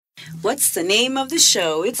What's the name of the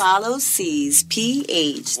show? It follows C's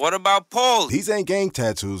PH. What about Paul? These ain't gang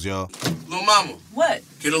tattoos, y'all. Little mama. What?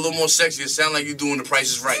 Get a little more sexy. It sound like you're doing The Price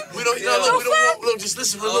is Right. We don't want, just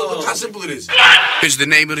listen. Look how simple it is. Here's the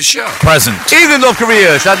name of the show. Present. Evening, North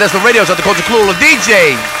Korea. Shout out to the radio. Shout out to Culture Clue,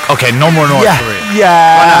 DJ. Okay, no more North Korea.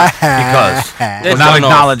 Yeah. Because we're not turn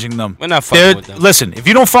off. acknowledging them. We're not fucking with them. Listen, if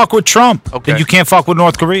you don't fuck with Trump, Okay. then you can't fuck with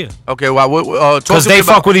North Korea. Okay, well, talk Because to me they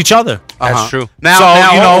about- fuck with each other. That's true. Now,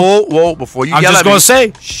 So, you know, whoa, before you I'm yell just at going me. to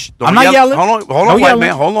say, Shh, don't I'm not yell. yelling. Hold No on, white yelling.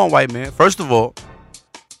 man. Hold on, white man. First of all,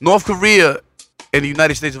 North Korea and the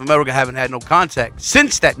United States of America haven't had no contact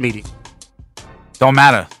since that meeting. Don't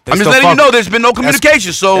matter. They I'm just still letting you fuck. know there's been no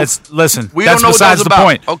communication. So Listen, we that's don't know what besides that's the about.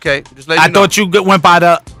 point. Okay, just letting I you know. thought you went by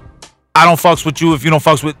the I don't fucks with you if you don't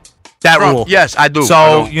fucks with that Trump. rule. Yes, I do. I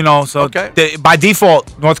So, do. you know, Okay. by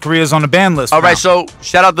default, North Korea is on the ban list. All right, now. so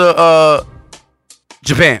shout out to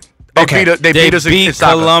Japan. They Okay. beat us They beat in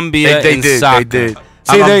soccer. Colombia They in did. soccer. They did.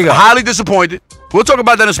 See, there you go. Highly disappointed. We'll talk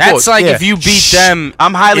about that in sports. That's like Yeah. if you beat Shh. them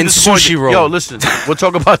I'm highly in disappointed. sushi roll. Yo, listen. We'll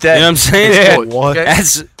talk about that. You know what I'm saying? in Yeah. sports, What? okay?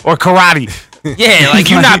 That's Or karate. yeah, like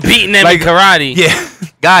you're not beating them Like- in karate. Yeah.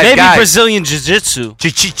 Guys, Maybe Brazilian jiu-jitsu. Yeah,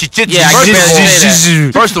 I First can of all- say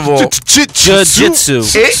that. First of all, Jiu-jitsu.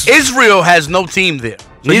 Israel has no team there. So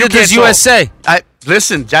Neither you can't does talk. USA.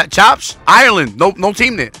 Listen, Chops, Ireland, no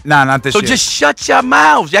team there. Nah, not this So year. just shut your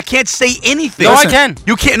mouths. Y'all can't say anything. No, I Listen, can.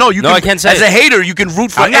 You can't. No, you No, can. I can't say as it. a hater, you can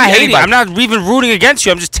root for I'm not hating. anybody. I'm not even rooting against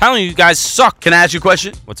you. I'm just telling you, you guys suck. Can I ask you a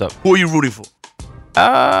question? What's up? Who are you rooting for?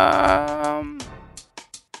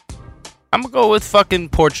 I'm gonna go with fucking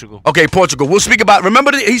Portugal. Okay, Portugal. We'll speak about.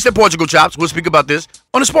 Remember, he said Portugal, Chops. We'll speak about this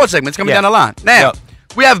on the sports segment. It's coming Yeah. down the line. Now, Yep.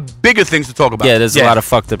 we have bigger things to talk about. Yeah, there's a Yeah. lot of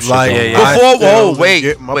fucked up shit. Like, going yeah, on. I Before- still wait,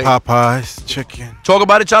 get my wait. Popeyes chicken. Talk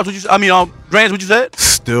about it, Chops. What you? Grants. What you said?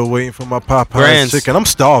 Still waiting for my Popeyes Grants. chicken. I'm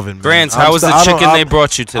starving, man. Grants, I'm how was the I don't- chicken they I'm-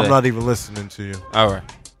 brought you today? I'm not even listening to you. All right.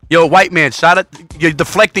 Yo, white man, shout out. You're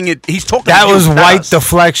deflecting it. He's talking. that to you, was not white us.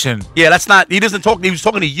 deflection. Yeah, that's not. He doesn't talk. He was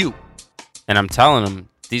talking to you. And I'm telling them,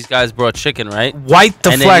 these guys brought chicken, right? White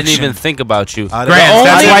And they deflection. didn't even think about you. I Grants, didn't-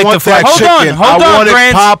 that's I didn't white want that deflection. Hold on, chicken. hold I on, wanted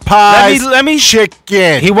Grants. Popeyes Let me-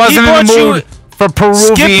 chicken. He wasn't in brought the you- mood for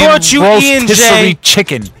Peruvian Skip brought you roast E&J. rotisserie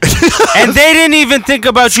chicken. And they didn't even think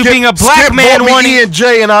about you Skip- being a black Skip man bought me wanting.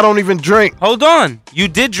 E&J and I don't even drink. Hold on. You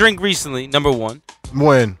did drink recently, number one.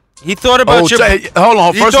 When? He thought about your. Hold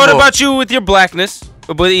on. He First thought of all, about you with your blackness,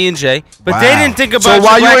 with E&J, but they Wow. didn't think about So your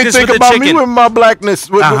why you ain't blackness think with the about me chicken. with my blackness?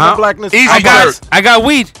 With my blackness? Easy, I I got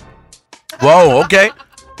weed. whoa. Okay.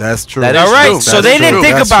 That's true. That is All right, true. so That's they true. didn't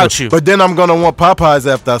think That's about true. you. But then I'm gonna want Popeyes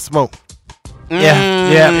after I smoke.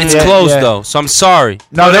 Yeah, It's yeah, closed yeah. though, so I'm sorry.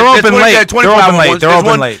 No, they're There's open 20 late. yeah, They're 24 open hour late. ones. They're There's open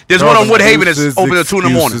one- late. There's They're one on open Woodhaven late. that's Excuses, open at 2 in the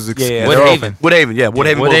morning. excuses, Yeah, Woodhaven. they're open. Woodhaven, yeah.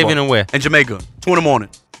 Woodhaven Woodhaven Boulevard. and where? In Jamaica. 2 in the morning.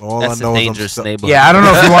 All That's I know a is I'm dangerous stuck. neighborhood. Yeah, I don't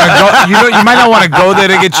know if you want to go. You might not want to go there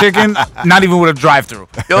to get chicken. Not even with a drive-through.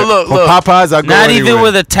 Yo, look, For look. Popeyes, I go Not anywhere. even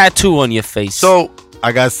with a tattoo on your face. So,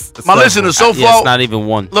 I got my listeners, so yeah, far, it's not even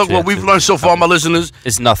one. look, what we've learned so far, my listeners,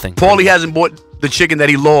 It's nothing. Paulie hasn't bought the chicken that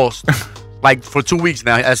he lost, like, for 2 weeks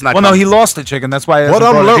now. That's not Well, no, coming. he lost the chicken. That's why. he What hasn't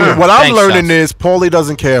I'm brought it learning, here. what I'm Thanks, learning Josh. is Paulie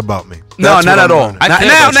doesn't care about me. No, That's not what at I'm all. learning. I care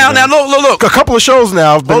Now, about you, look. A couple of shows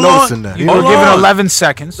now, I've been Hold on. noticing that. You Hold were given on. 11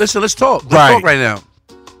 seconds. Listen, let's talk. Let's Right. talk right now.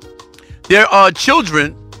 There are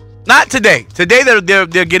children, not today. Today they're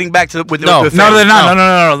getting back to with No. their No, they're families. not.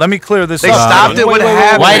 No. Let me clear this They up. stopped it. What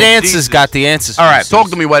happened? White Jesus. Answers got the answers. All right, Talk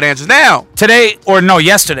to me, white answers. Now, Today, or no,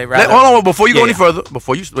 yesterday, rather. hold on. Before you go Yeah, any yeah.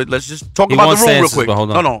 further, let's just talk He about wants the the room real answers, quick. but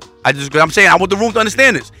hold on. No. I'm saying I want the room to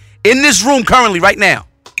understand this. In this room currently, right now,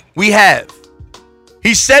 we have.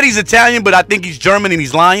 He said he's Italian, but I think he's German and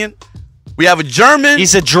he's lying. We have a German,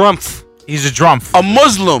 He's a drumpf. He's a drum. a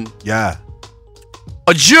Muslim, Yeah.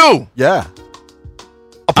 a Jew, Yeah.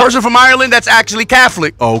 a person from Ireland that's actually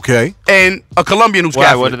Catholic, Okay. and a Colombian who's Why?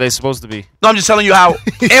 Catholic. What are they supposed to be? No, I'm just telling you how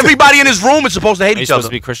everybody in this room is supposed to hate Are you each other. supposed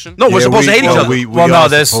to be Christian? No, we're Yeah, supposed to hate each well, other. Well, no, are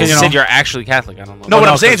there's- supposed You you to. said you're actually Catholic. I don't know. No, what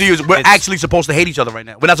no, I'm saying to you is we're it's- actually supposed to hate each other right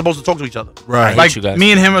now. We're not supposed to talk to each other. Right. Like you guys.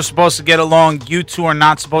 me and him are supposed to get along. You two are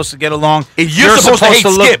not supposed to get along. And you're supposed to hate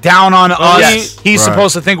look Skip. down on us. Yes. He's Right.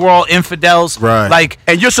 supposed to think we're all infidels. Right. Like,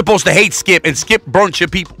 And you're supposed to hate Skip, and Skip burnt your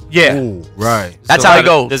people. yeah. Ooh, right. That's There's a how lot it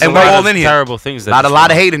goes. There's And a we're lot all of in here. terrible things. Not a lot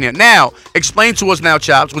of hate in here. Now, explain to us now,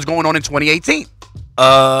 Chops, what's going on in 2018.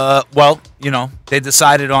 Well, they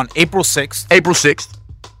decided on April 6th April 6th.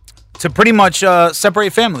 to pretty much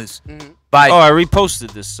separate families. By Oh, I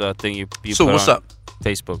reposted this thing you So put what's on up?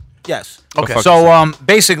 Facebook. yes. Okay. fuck So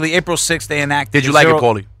basically, April 6th they enacted. Did you a like zero, it,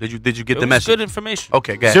 Paulie? Did you get It the was message? good information.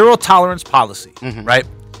 Okay, go ahead. zero tolerance policy, right?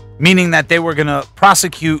 Meaning that they were gonna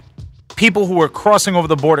prosecute people who were crossing over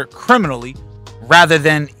the border criminally rather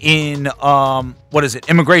than in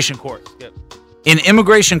immigration court. Yep. In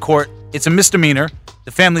immigration court, it's a misdemeanor.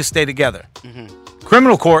 The families stay together. Mm-hmm.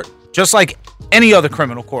 Criminal court, just like any other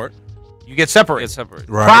criminal court, you get separated.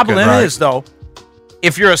 Right, Problem right. is, though,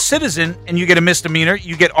 if you're a citizen and you get a misdemeanor,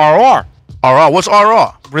 you get RR, RR. What's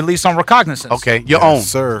RR? release on recognizance. Okay, your own.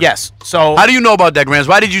 Sir. Yes. So How do you know about that, Grams?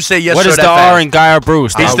 Why did you say yes, What sir, is that the fast? R in Guy or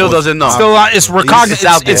Bruce? He still doesn't know. still it's recognizance.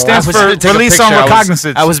 out there. It stands I was for gonna take a release on picture.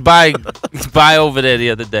 recognizance. I was by over there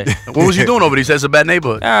the other day. What was you doing over there? He said it's a bad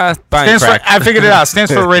neighborhood. Buying Stands for, crack. I figured it out.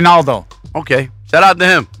 Stands for Reynaldo. Okay. Shout out to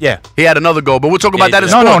him. Yeah. He had another goal, but we'll talk about Yeah, that in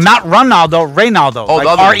he No, sports. not Ronaldo. Reynaldo. Oh, the like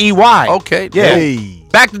other one. R-E-Y. Okay. Yeah. Hey.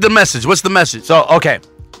 Back to the message. What's the message? So okay,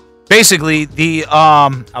 basically the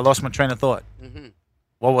I lost my train of thought.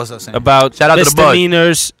 What was I saying? About Shout out to the bud.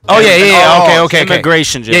 misdemeanors. Oh yeah, yeah, yeah. Oh, Okay.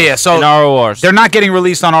 Immigration jail. Yeah, yeah. So and RORs. they're not getting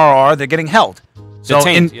released on RR. They're getting held. So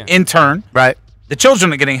Detained, in yeah. turn, Right. the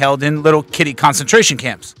children are getting held in little kiddie concentration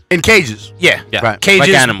camps. In cages. Yeah, Yeah. Right. Cages,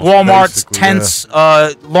 Like animals, Walmarts, basically, tents,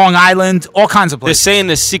 Long Island, all kinds of They're places. saying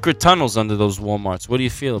there's secret tunnels under those Walmarts. What do you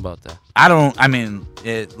feel about that?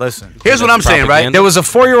 Listen. Here's what I'm saying, right? Propaganda. There was a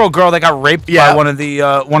 4-year-old girl that got raped Yeah. by one of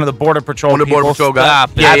the border patrol On the people. Border Patrol guy. Stop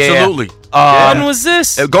it. Yeah, yeah, yeah. Absolutely. When was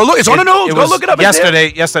this? Go look. It's on the news. Go was look it up. It's there.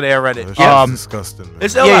 Yesterday I read it. That's disgusting, man.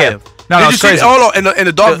 It's Yeah, LIF. yeah. No, Did no, you it's see crazy. hold on, in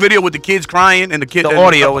the dark The- video with the kids crying and the kid The and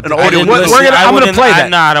audio with and the- the I audio. didn't We're listen. gonna- I I'm gonna wouldn't- play I- that.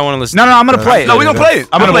 Nah, I don't want to listen. No, I'm gonna play it. No, we're gonna play it.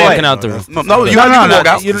 I'm gonna I'm play walking it. out the room. No, you No, can no, walk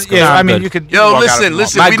out. Yeah, I mean, good. you could. Yo, walk out listen, if you want.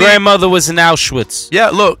 listen. My we need- grandmother was in Auschwitz. Yeah,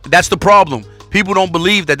 look, that's the problem. People don't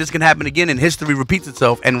believe that this can happen again, and history repeats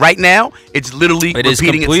itself. And right now, it's literally It is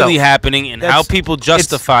repeating completely itself. happening, and That's- how people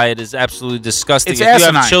justify it is absolutely disgusting. it's If you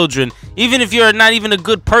asinine. have children, even if you're not even a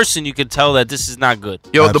good person, you can tell that this is not good.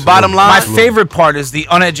 Yo, the Absolutely. bottom line. My favorite part is the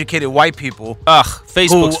uneducated white people. Ugh,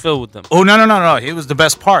 Facebook's Who- filled with them. Oh no! It was the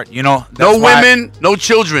best part. You know, No That's why- women, no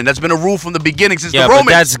children. That's been a rule from the beginning since Yeah, the but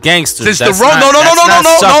Romans. that's gangsters. Since That's the Romans. not- No. that's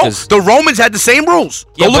not suckers. The Romans had the same rules.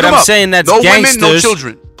 Yeah, Go look but them I'm up. saying that's no gangsters. women, no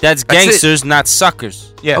children. That's That's it. gangsters, not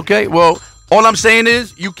suckers. Yeah. Okay, well, all I'm saying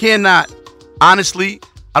is you cannot, honestly,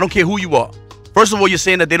 I don't care who you are. First of all, you're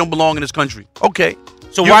saying that they don't belong in this country. Okay.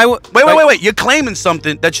 So You- why would Wait. You're claiming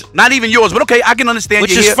something that's not even yours, but okay, I can understand.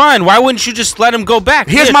 Which you're is here. fine. Why wouldn't you just let them go back?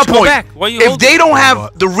 Here's Here, my go point. back. Why you If holding they them? don't have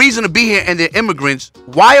the reason to be here and they're immigrants,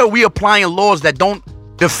 why are we applying laws that don't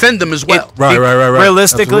defend them as well? Right.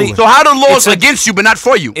 Realistically, Absolutely. So how are the laws It's a- against you but not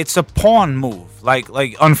for you? it's a pawn move. Like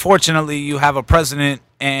unfortunately, you have a president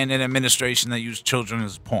and an administration that use children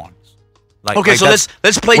as pawns. Okay, so that's-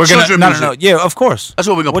 let's play we're gonna- children no, music. No, yeah, of course. That's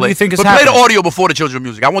what we're gonna play. What do you think is but happening? play the audio before the children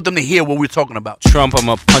music. I want them to hear what we're talking about. Trump, I'm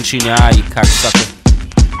gonna punch you in your eye, you cocksucker.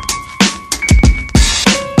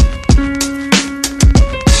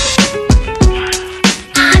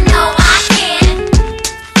 I know I can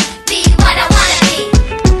be what I wanna be.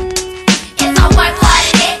 If I work hard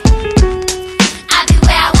at it, I'll be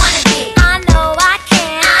where I wanna be. I know I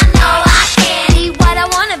can. I know I can be what I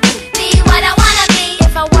wanna be. Be what I wanna be.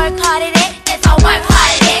 If I work hard at it, if I work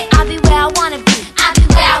hard at it, I'll be where I wanna be. I'll be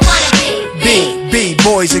where I wanna be.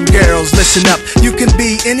 Boys and girls, listen up. You can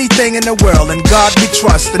be anything in the world, and God we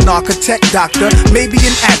trust. An architect, doctor, maybe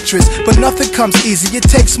an actress, but nothing comes easy. It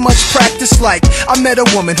takes much practice. Like I met a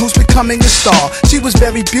woman who's becoming a star. She was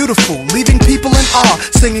very beautiful, leaving people in awe.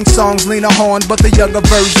 Singing songs, Lena Horne, but the younger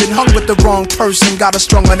version. Hung with the wrong person, got her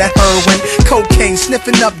strung on that heroin, cocaine,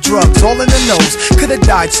 sniffing up drugs, all in the nose. Could've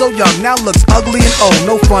died so young, now looks ugly and old.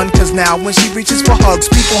 No fun, cause now when she reaches for hugs,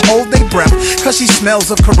 people hold their breath, cause she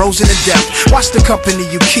smells of corrosion and death. Watch the company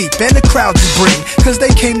you keep and the crowd you bring, cause they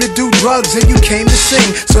came to do drugs and you came to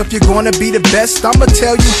sing. So if you're gonna be the best, I'ma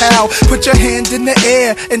tell you how. Put your hand in the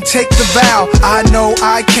air and take the vow. I know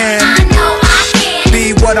I can I know I can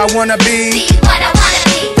be what I wanna be be. what I wanna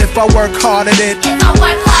be. If I work hard at it, If I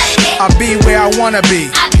work hard at it, I'll be where I wanna be.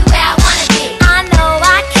 I'll be where I wanna be. I know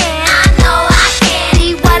I can. I know I can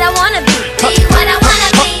be what I wanna be. Be what I wanna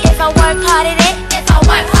be. If I work hard at it, if I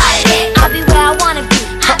work hard at it, I'll be where I wanna be.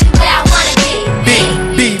 I'll be where I wanna be.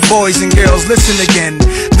 Boys and girls, listen again.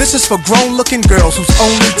 This is for grown-looking girls who's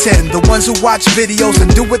only 10. The ones who watch videos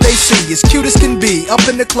and do what they see. As cute as can be, up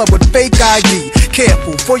in the club with fake ID.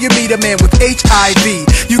 Careful, before you meet a man with HIV.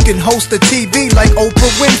 You can host a TV like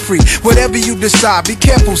Oprah Winfrey. Whatever you decide, be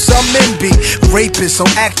careful, some men be rapists. So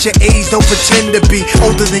act your age, don't pretend to be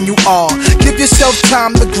older than you are. Give yourself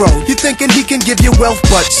time to grow. You thinking he can give you wealth,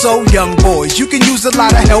 but so young boys, you can use a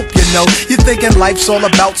lot of help, you know. You thinking life's all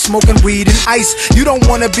about smoking weed and ice. You don't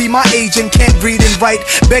wanna be my age and can't read and write.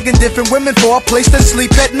 Begging different women for a place to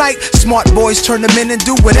sleep at night. Smart boys turn them in and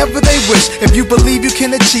do whatever they wish. If you believe you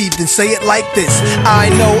can achieve, then say it like this. I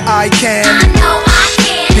know I can I know I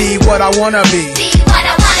can be what I wanna be. be what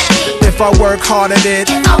I wanna be. If I work hard at it,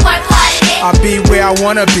 If I work hard at it, I'll be where I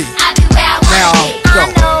wanna be. I'll be where I Now, wanna be. go.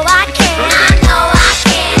 I know I can. I know I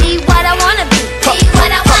can. Be what I wanna be. Be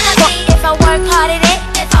what I wanna be. If I work hard at it,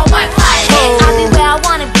 if I work hard at it, I'll be where I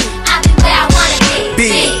wanna be. I'll be where I wanna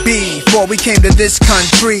be. Before we came to this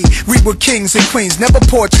country, we were kings and queens, never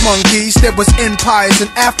porch monkeys. There was empires in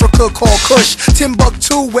Africa called Kush,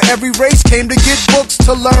 Timbuktu, where every race came to get books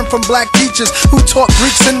to learn from black teachers who taught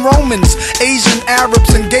Greeks and Romans, Asian Arabs,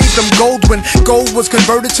 and gave them gold. When gold was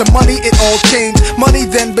converted to money, it all changed. Money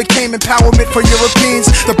then became empowerment for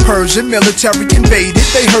Europeans. The Persian military invaded.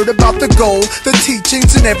 They heard about the gold, the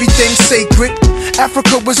teachings, and everything sacred.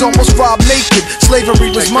 Africa was almost robbed naked.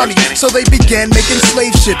 Slavery was money, so they began making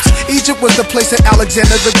slave ships. Egypt was the place that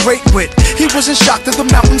Alexander the Great went. He wasn't shocked that the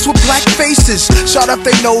mountains were black faces, shot up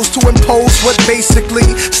their nose to impose what basically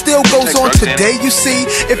still goes on today. You see,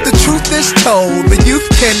 if the truth is told, the youth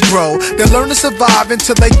can grow. They learn to survive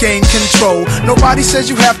until they gain control. Nobody says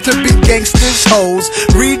you have to be gangsters, hoes.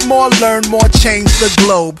 Read more, learn more, change the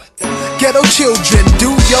globe. Ghetto children,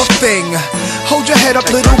 do your thing. Hold your head up,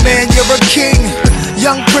 little man, you're a king.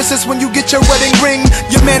 Young princess, when you get your wedding ring,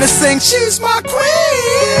 your man is saying, she's my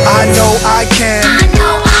queen. I know I can. I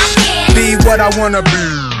know I can. Be what I wanna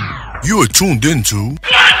be. You are tuned into.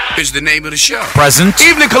 Is the name of the show. Present.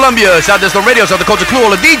 Evening Columbia, South Destin Radio, South Dakota Clue, all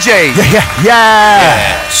the DJs.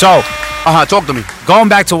 Yeah. So, Talk to me. going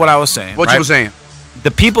back to what I was saying. What right? you were saying?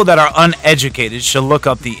 The people that are uneducated should look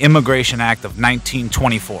up the Immigration Act of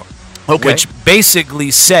 1924. Okay. Which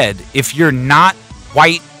basically said if you're not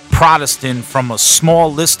white Protestant from a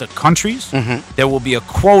small list of countries, there will be a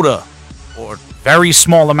quota or very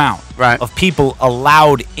small amount of people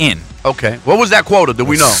allowed in. Okay. What was that quota? Do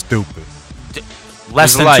we know? Stupid.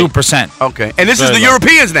 Less than light. 2%. Okay. And this is Very the low.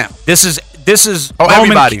 Europeans now. This is Oh, Roman,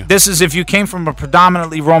 everybody. This is if you came from a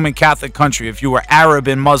predominantly Roman Catholic country, if you were Arab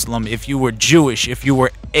and Muslim, if you were Jewish, if you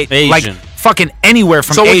were like Asian. fucking anywhere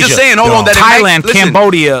from So Asia. what you're saying, hold on, that in Thailand, listen.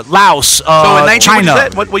 Cambodia, Laos, So in 19, China.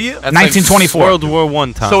 what year? That's 1924. Like World War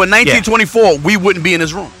I time. So in 1924, we wouldn't be in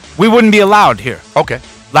this room. We wouldn't be allowed here. Okay.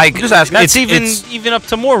 Like Just asking. that's it's- even up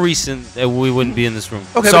to more recent that we wouldn't be in this room.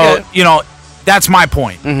 Okay. So you know, that's my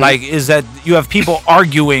point. Like, is that you have people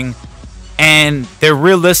arguing, and they're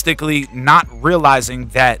realistically not realizing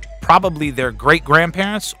that probably their great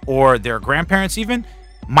grandparents or their grandparents even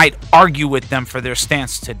might argue with them for their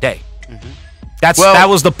stance today. That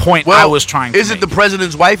was the point I was trying to Is it make. the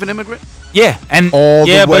president's wife an immigrant? Yeah, and All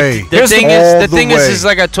Yeah, the way. but the Here's thing all is, the the thing way. is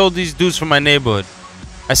like I told these dudes from my neighborhood.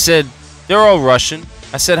 I said they're all Russian.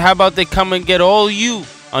 I said, how about they come and get all you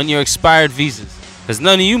on your expired visas? Because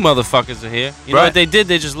none of you motherfuckers are here. You know Right. what they did?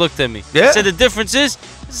 They just looked at me. Yeah. I said the difference is,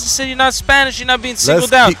 I said you're not Spanish. You're not being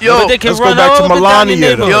singled Let's out. keep- Yo, but they can let's go run back to all up and down your Melania, though.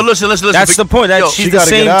 neighborhood. Yo, listen. That's the point. Yo, She's she the gotta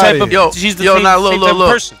same get outta type here. of. Yo, she's the yo, same, now same look. type of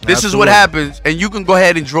person. This is what Absolutely. happens, and you can go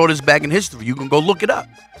ahead and draw this back in history. You can go look it up.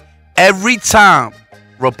 Every time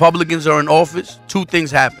Republicans are in office, two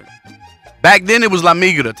things happen. Back then it was La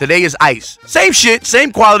Migra. Today is ICE. Same shit,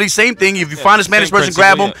 same quality, same thing. If you find a Spanish same person,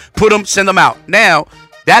 grab them, principle, put them, send them out. Now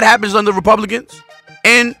that happens under Republicans,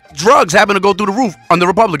 and drugs happen to go through the roof under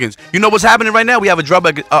Republicans. You know what's happening right now? We have a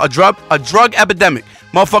drug epidemic.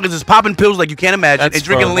 Motherfuckers is popping pills like you can't imagine. That's and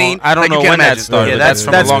drinking for a lean. long- I don't like know you can't when that imagine. started, Yeah, but that's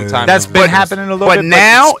that's from a long time That's now. been happening a little but bit.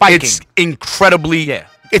 now but it's incredibly. Yeah.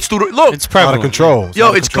 It's through the look. It's Out prevalent. of control.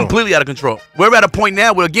 Yo, it's completely out of control. We're at a point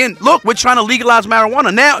now where, again, look, we're trying to legalize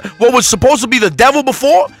marijuana. Now, what was supposed to be the devil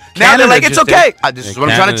before, now Canada they're like, it's just okay. did. This is what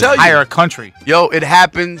I'm trying to tell you. hire a country. Yo, it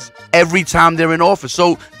happens every time they're in office.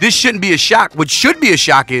 So this shouldn't be a shock. What should be a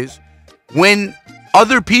shock is when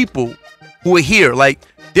other people who are here, like,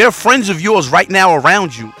 they're friends of yours right now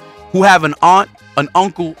around you, who have an aunt, an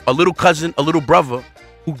uncle, a little cousin, a little brother,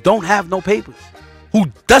 who don't have no papers, who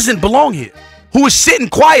doesn't belong here, who is sitting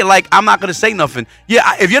quiet like, I'm not going to say nothing.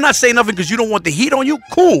 Yeah, if you're not saying nothing because you don't want the heat on you,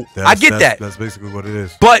 cool. I get that. That's basically what it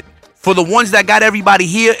is. But for the ones that got everybody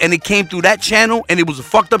here and it came through that channel and it was a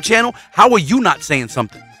fucked up channel, how are you not saying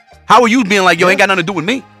something? How are you being like, yo, ain't got nothing to do with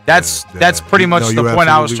me? That's Yeah, pretty yeah. much No, the you're point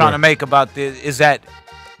I was absolutely trying to right. make about this. Is that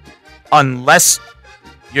unless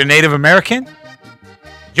you're Native American,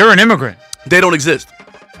 you're an immigrant. They don't exist.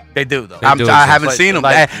 They do though. They do I exist. haven't seen them.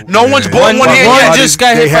 like- No one's bought one here One yet. just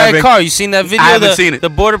got They hit by a haven't- car. You seen that video? I haven't seen it. The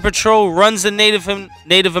Border Patrol runs the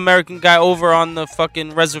Native American guy over on the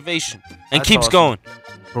fucking reservation and That's keeps awesome. going.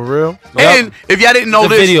 For real? And if y'all didn't know The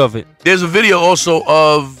this, video of it. there's a video also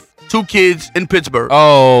of two kids in Pittsburgh.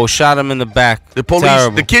 Oh, shot him in the back. The police,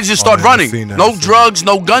 Terrible. the kids just Oh, start yeah, I've running. seen that, No I've seen drugs,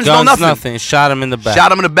 no guns, no Guns, nothing. Shot him in the back.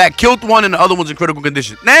 Shot him in the back, killed one, and the other one's in critical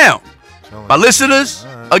condition. Now, my listeners,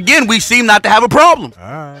 again, we seem not to have a problem. All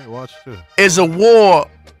right, watch this. Is a war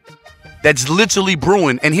that's literally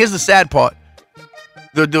brewing. And here's the sad part.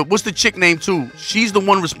 The what's the chick name too? She's the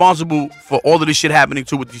one responsible for all of this shit happening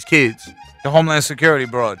too with these kids. The Homeland Security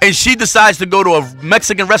broad. And she decides to go to a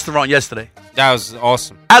Mexican restaurant yesterday. That was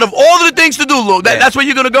awesome. Out of all of the things to do, Lil, that's where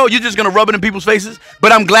you're going to go. You're just going to rub it in people's faces.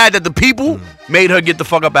 But I'm glad that the people made her get the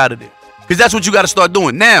fuck up out of there. Because that's what you got to start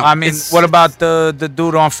doing. Now, I mean, what about the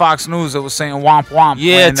dude on Fox News that was saying womp womp?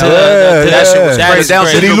 Yeah, when, that shit was that great. is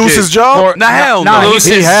great. Did he lose his job? Nah, hell no. no.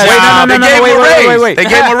 He had Wait, no, wait. They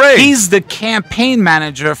gave him a raise. He's the campaign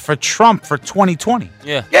manager for Trump for 2020.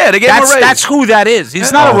 Yeah. Yeah, they gave him a raise. That's who that is.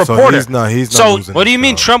 He's not a So reporter. he's not So, losing what do you his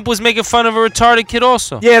mean? job. Trump was making fun of a retarded kid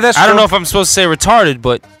also? Yeah, that's I don't true. know if I'm supposed to say retarded,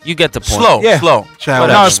 but you get the point. Slow.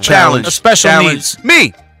 Challenge. No, it's Challenge. Special Challenge. needs.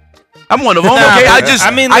 Me. I'm one of them. Nah, Okay, but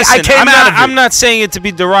I listen, came out of it. I'm not saying it to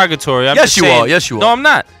be derogatory. I'm Yes, just you saying, are. Yes, you are. No, I'm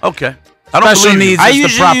not. Okay. I don't Special believe you. needs. I is the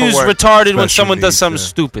usually proper use word. retarded when Special someone does needs, something yeah.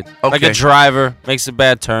 stupid. Like Okay. a driver makes a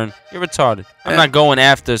bad turn. You're retarded. I'm Yeah. not going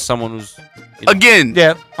after someone who's... you know. Again.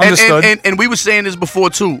 Yeah, understood. And we were saying this before,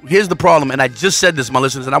 too. Here's the problem, and I just said this, my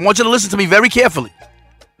listeners, and I want you to listen to me very carefully.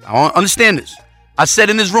 I want understand this. I said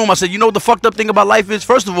in this room, I said, you know what the fucked up thing about life is?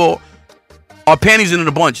 First of all, our panties in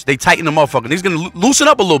a bunch. They tighten the motherfucker. He's going to loosen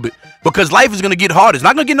up a little bit because life is going to get harder. It's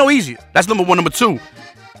not going to get no easier. That's number one. Number two,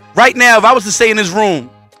 right now, if I was to say in this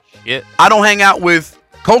room, I don't hang out with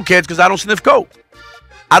cokeheads because I don't sniff coke.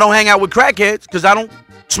 I don't hang out with crackheads because I don't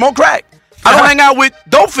smoke crack. I don't hang out with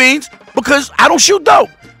dope fiends because I don't shoot dope.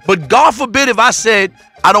 But God forbid if I said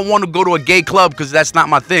I don't want to go to a gay club because that's not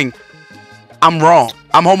my thing, I'm wrong.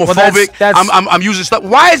 I'm homophobic. that's- I'm using stuff.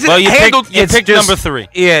 Why is it Well, you handled? picked number 3.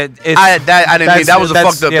 Yeah, it's, I didn't mean that was a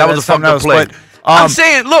fucked up. yeah, That was a that's fucked something up else, play. but, I'm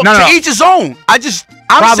saying, look, no, to no. each his own. I'm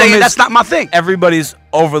Problem saying is that's not my thing. Everybody's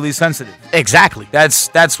overly sensitive. Exactly.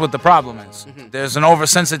 That's what the problem is. There's an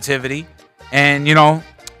oversensitivity, and you know.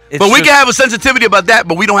 It's But we just- can have a sensitivity about that,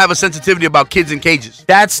 but we don't have a sensitivity about kids in cages.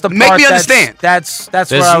 That's the Make part me that's- understand. That's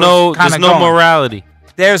There's where I was no kinda there's no going. morality.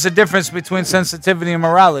 There's a difference between sensitivity and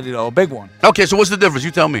morality, though, a big one. Okay, so what's the difference?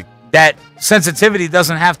 You tell me. That sensitivity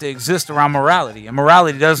doesn't have to exist around morality, and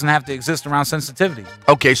morality doesn't have to exist around sensitivity.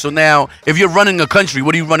 Okay, so now if you're running a country,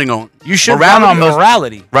 what are you running on? You should run on or-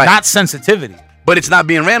 morality, Right. not sensitivity. But it's not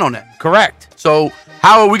being ran on that. Correct. So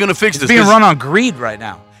how are we going to fix It's this? being 'Cause run on greed right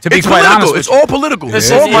now. To be it's quite political. honest with It's you. all political. Yeah. It's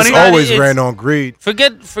all It's money. not- always it's- ran on greed.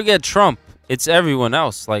 Forget Trump. It's everyone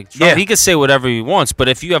else. Like Trump, Yeah. he can say whatever he wants, but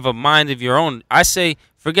if you have a mind of your own, I say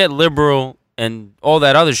forget liberal and all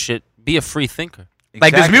that other shit. Be a free thinker.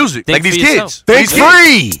 Like this Exactly. music. Think Like these for kids. yourself. Think These kids.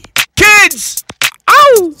 free. Kids!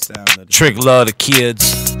 Ow! Trick love the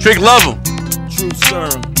kids. Trick love them. True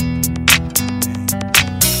serum.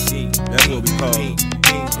 That's what we call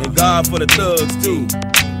it. And God for the thugs too.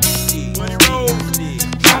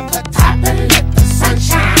 From the top and let the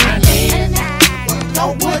sunshine in.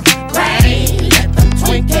 No wood grain, let the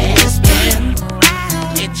Twinkies spin.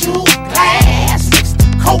 Get you a glass, mix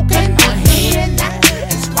the coke and the hen.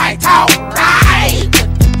 It's quite alright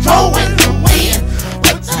with the throw in the wind.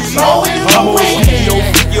 With the throw in the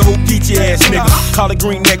wind. Yo, peachy ass nigga. Collar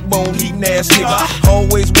green neck bone, eating ass nigga.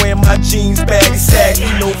 Always wearing my jeans baggy saggy.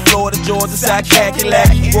 No Florida, Georgia, side khaki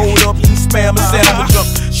lackey. Rolled up, eat spam and sandwich up.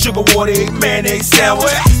 Sugar water, egg, mayonnaise sandwich.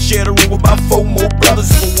 Share the room with about 4 more brothers.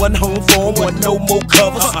 For one home for one, no more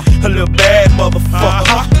covers. A little bad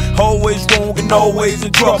motherfucker. Always wrong and always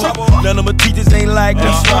in trouble. None of my teachers ain't like me.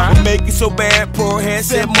 What make it so bad, poor hand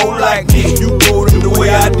said more like me. You go them the way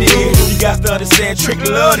I did. You got to understand, Trick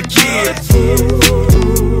love the kids.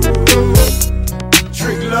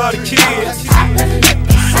 Trick love the kids. Top and let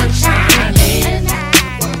the sunshine in.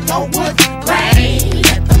 No wood grain,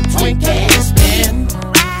 let the Twinkies spin.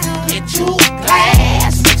 Get you a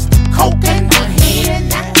glass, mix the coke and the hen.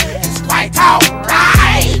 It's quite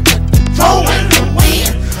alright, but throw in the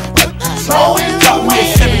wind. But throw in the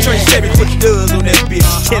wind. Trey Chevy put the dubs on that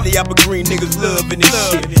bitch. Kelly Apple Green niggas loving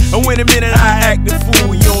this shit. And when a minute I act the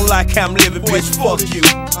fool, you don't like how I'm living, bitch, fuck you.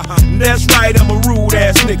 That's right, I'm a rude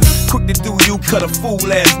ass nigga. Quick to do you, cut a fool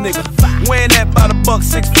ass nigga. Wearing that about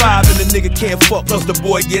 $1.65 and the nigga can't fuck, plus the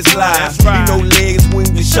boy gets live. He no legs, wings,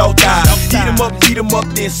 and short thighs. Heat him up,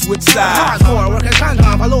 then switch sides. Hardcore working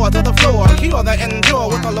condom, lower to the floor. Cure the endure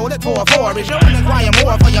with a loaded 4-4. Be sure and inquire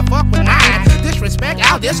more for your fuck with mine. Disrespect,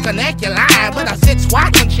 I'll disconnect your line. But I sit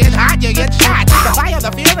squat when shit hot, you get shot. The fire,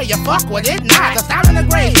 the fury, you fuck with it not. The style in the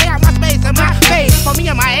grave, yeah, my space and my face. For me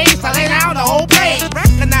and my ace, I lay down the whole page.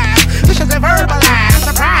 Recognize, this is a verbalized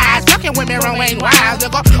surprise. Fucking with me, Wayne Wild.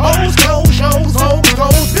 Nigga, O's clothes, shows, hoes,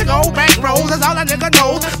 goes. Big old bank rolls, that's all a nigga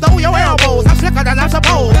knows. Throw your elbows, I'm slicker than I'm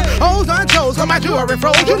supposed. Hoes on toes, so my jewelry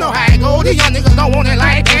froze. You know how it goes. The young niggas don't want it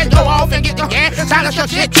like that. Go off and get the gas, silence your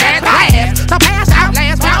shit, chat, blast. So pass out,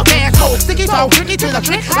 last, wild gas, go. Sticky so tricky to the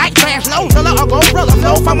trick, like trash, low, thriller, or go, thriller,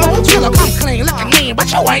 flow from a killer. Come clean, looking mean,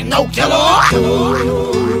 but you ain't no killer.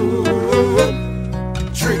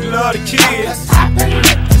 Trick love the kids.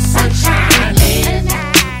 The sunshine in,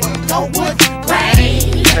 no wood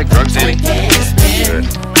grain. Take drugs, Danny. Good.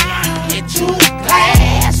 Get you a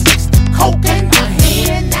glass, mix the coke in the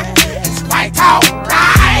hand. It's quite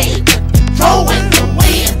alright. Throw in the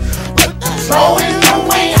wind, throw in the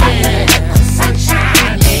wind. Let the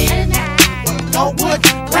sunshine in, no wood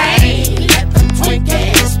grain. Let the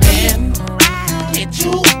Twinkies spin. Get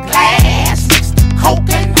you a glass, mix the coke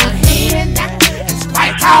in the hand. It's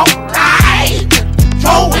quite alright.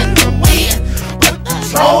 Throw in the wind,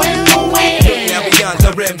 throw in the wind. Yeah, beyond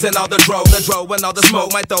the rims and all the dro and all the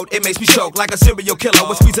smoke. My throat, it makes me choke like a serial killer.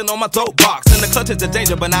 Was squeezing on my throat box. In the clutches of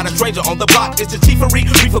danger, but not a stranger on the block. It's the chiefery,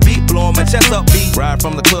 reefer beat, blowing my chest up beat. Ride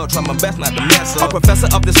from the club, try my best not to mess up. A professor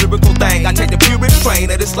of this lyrical thing. I take the purest strain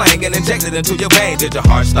of this slang and inject it into your veins. Did your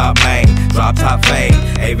heart stop, man? Drop top fade.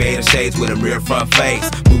 Aviator shades with a rear front face.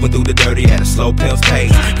 Moving through the dirty at a slow pimp's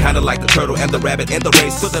pace. Kinda like the turtle and the rabbit in the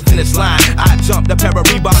race. To the finish line, I jumped a pair of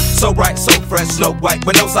Reebok. So bright, so fresh, snow white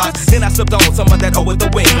with no socks. Then I slipped on some of that O with the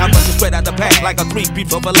wing. I must have spread out the pack like a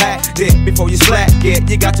 3-piece overlap. Dick before you slack, yeah,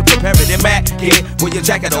 you got to prepare it in Mac, yeah, with your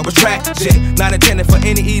jacket over track, shit. Not intended for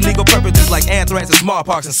any illegal purposes like anthrax and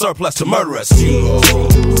smallpox and surplus to murderers. You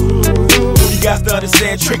got to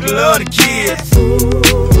understand, Trick love the kids.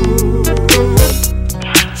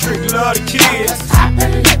 Trick love the kids. Stop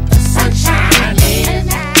and let the sunshine in.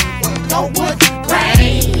 No wood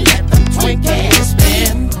grain, let the Twinkies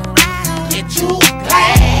spin. Get you a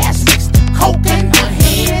glass, mix the coke in the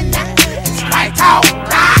hand. It's quite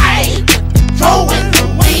alright. Throw in the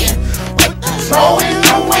wind, throw in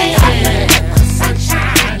the wind. Let the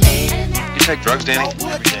sunshine in. You take drugs, Danny?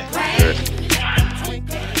 Every day. Good.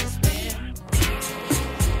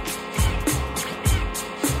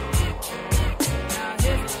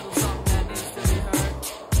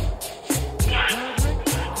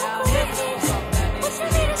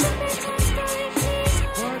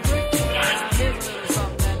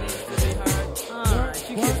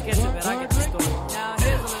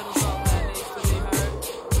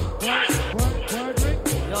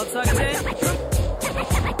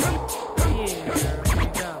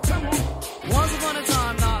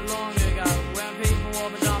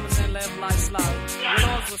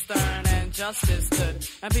 Justice stood,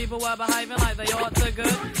 and people were behaving like they ought to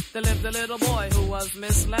good. There lived a little boy who was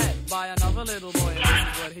misled by another little boy, and this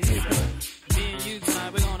is what he said. Me and you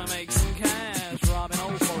tonight, we're gonna make some cash, robbing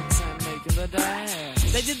old folks and making the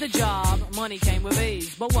dash. They did the job, money came with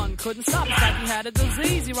ease, but one couldn't stop. It's like he had a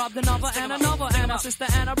disease. He robbed another and another, and a sister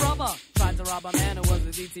and a brother. Tried to rob a man who was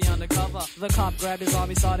a DT undercover. The cop grabbed his arm,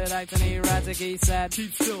 he started acting erratic. He said,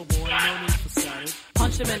 "Keep still, boy, no need for savage."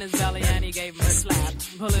 Punched him in his belly and he gave him a slap.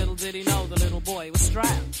 But little did he know the little boy was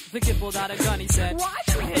strapped. The kid pulled out a gun, he said, "Why'd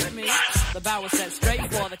you hit me?" The barrel was set straight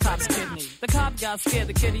for the cop's kidney. The cop got scared,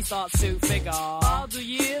 the kid he starts to figure, "I'll do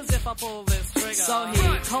years if I pull this trigger." So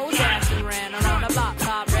he cold dashed and ran around the block.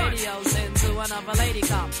 Cop radios into another lady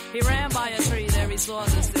cop. He ran by a tree, there he saw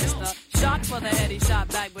the sister. Shot for the head, he shot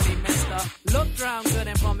back, but he missed her. Looked round good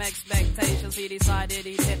and from expectations, he decided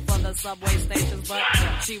he'd hit for the subway stations. But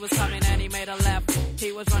she was coming and he made a left.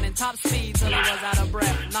 He was running top speed till he was out of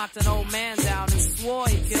breath. Knocked an old man down and swore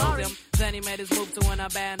he killed him. Then he made his move to an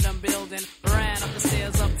abandoned building. Ran up the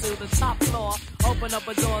stairs up to the top floor. Opened up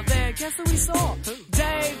a door there, guess who he saw?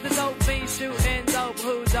 Dave, the dope fiend shooting dope.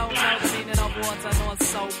 Who don't know the meaning of water nor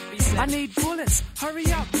soap? He said, "I need bullets,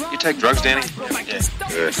 hurry up, run." You take drugs, Danny? Yeah.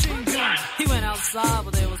 Good. He went outside,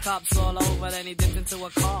 but there was cops all over. Then he dipped into a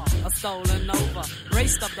car, a stolen Nova.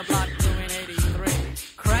 Raced up the block doing 83.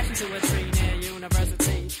 Crashed into a tree near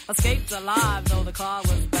University. Escaped alive, though the car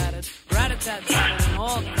was battered. Rat-a-tat-tatted and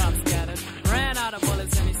all the cops scattered. Ran out of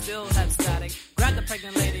bullets and he still had static. Grabbed the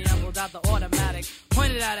pregnant lady and pulled out the automatic.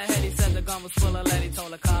 Pointed at her head, he said the gun was full of lead. He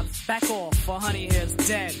told the cops, "Back off, for honey here's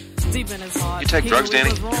dead." Deep in his heart, you take drugs, he knew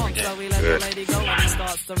Danny? He was wrong, so he let the lady go and he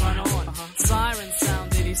starts to run on. Sirens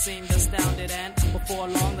sounded, he seemed astounded, and before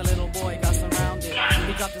long the little boy got surrounded.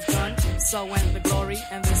 He got his gun, so went the glory,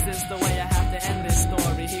 and this is the way I have to end this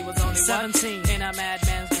story. He was only 17 in a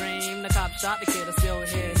madman's dream. The cop shot the kid, I still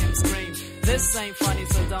hear him scream. This ain't funny,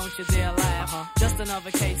 so don't you dare laugh. Just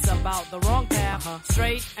another case about the wrong path.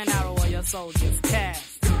 Straight and narrow are your soldiers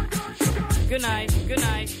cast. Good night, good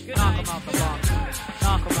night, good night. Knock him out the box.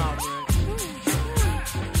 Knock him out, Rick.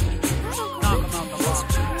 Knock him out the box.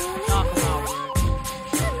 Knock him out, Rick.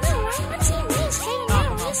 Knock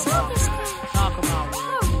him out the box.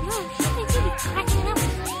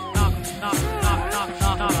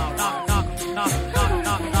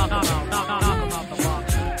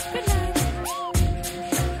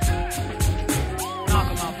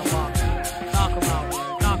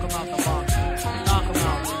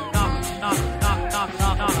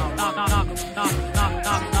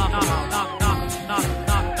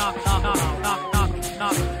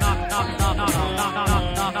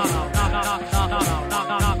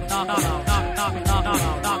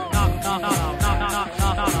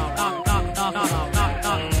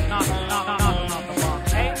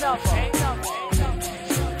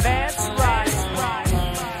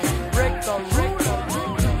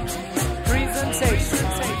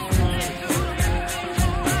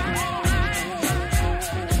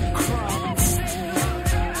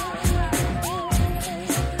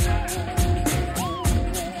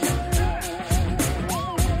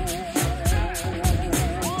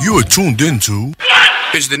 You are tuned into.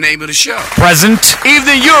 Is the name of the show. Present.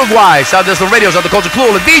 Evening Uruguay. South Destin Radio, South Dakota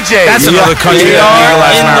Clue, the DJ. That's another country that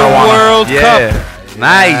legalized in marijuana. the World Cup.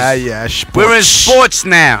 Nice. Yeah, sports. We're in sports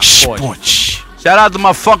now. Sports. Shout out to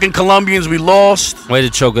my fucking Colombians. We lost. Way to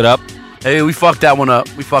choke it up. Hey, we fucked that one up.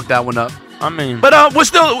 I mean, But we're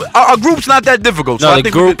still, our group's not that difficult. no, so I the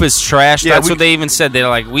think group is trash. Yeah, That's we- what they even said. They're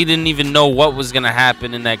like, we didn't even know what was gonna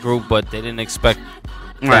happen in that group, but they didn't expect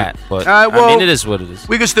that. But All right, I well, mean, it is what it is.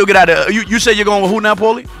 we can still get out of it. You said you're going with who now,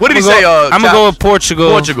 Paulie? What did he say? I'm gonna go with Portugal.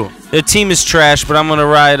 Portugal. Their team is trash, but I'm gonna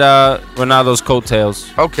ride Ronaldo's coattails.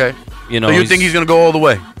 Okay. You know, So you think he's going to go all the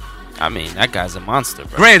way? I mean, that guy's a monster,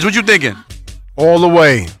 bro. Grands, what you thinking? All the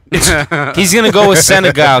way. He's gonna go with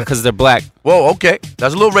Senegal because they're black. Whoa, okay.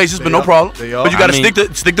 That's a little racist, but no problem. They are. But you got to I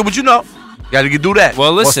mean- stick to what you know. You got to do that.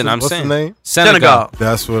 Well, listen, What's the saying name? Senegal.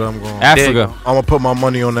 That's what I'm going. Africa. I'm gonna put my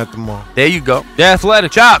money on that tomorrow. There you go. They're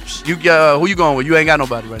athletic. Chops. You who you going with? You ain't got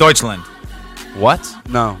nobody right Deutschland. What?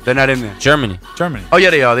 now. No, they're not in there. Germany. Germany. Oh yeah,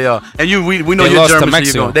 they are. They are. And we know They you're lost to German. So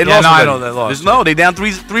Mexico. you're going. They Yeah, lost. no, I already. know they lost. No, they down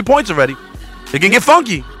three points already. They can get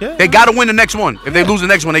funky. Yeah. They got to win the next one. If they lose the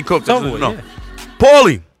next one, they cook. over with, No. yeah.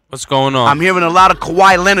 Paulie, What's going on? I'm hearing a lot of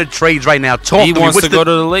Kawhi Leonard trades right now. Talk he to me. wants What's to go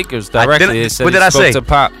to the Lakers I directly. didn't- They said what he did I spoke say? to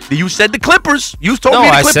Pop. You said the Clippers. You told No, me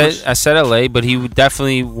the I Clippers. said LA, but he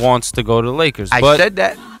definitely wants to go to the Lakers. I but said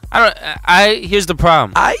that. Here's the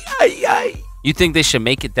problem. I. You think they should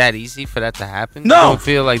make it that easy for that to happen? No. I don't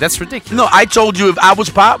feel like that's ridiculous. No, I told you if I was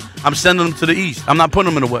Pop, I'm sending them to the East. I'm not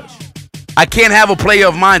putting them in the West. I can't have a player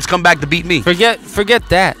of mine come back to beat me. Forget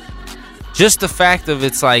that. Just the fact of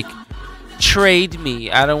it's like trade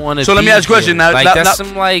me. I don't want to. So let me ask you a question now. Like now, that's now-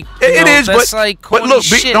 some like it is, that's but like but corny look,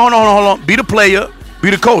 shit. no, hold on. Be the player, be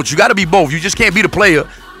the coach. You got to be both. You just can't be the player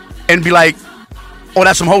and be like, oh,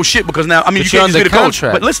 that's some whole shit. Because now, I mean, But you you're can't just be under the coach.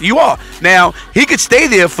 contract. But listen, you are now. He could stay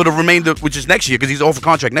there for the remainder, which is next year, because he's off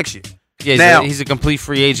contract next year. Yeah, now, he's a complete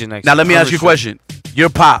free agent next. now year. let me ask you a Unrestricted. question. You're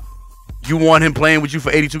Pop. You want him playing with you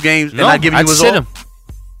for 82 games No, and not giving I'd you his sit all? him.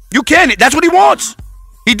 You can. That's what he wants.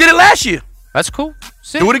 He did it last year. That's cool.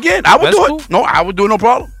 Sit. Do it again. I would That's do cool. it. No, I would do it. No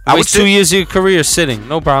problem. I would Waste sit. 2 years of your career sitting.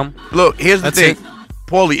 No problem. Look, here's the That's thing, it.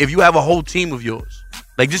 Paulie. If you have a whole team of yours,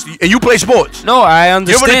 like just and you play sports, No, I you're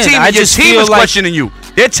understand. on a team I and your just team feel is like, questioning you.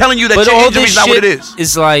 They're telling you that but your all injury this is not what it shit is.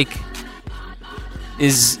 is like,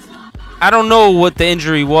 I don't know what the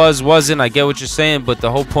injury wasn't. I get what you're saying, but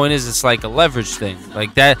the whole point is it's like a leverage thing,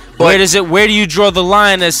 like that. But- Where do you draw the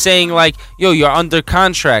line as saying like, yo, you're under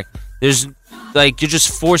contract? There's like you're just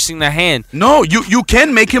forcing the hand. No, you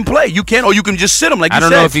can make him play. You can, or you can just sit him. Like I you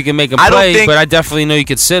don't said. know if you can make him I don't play, think- but I definitely know you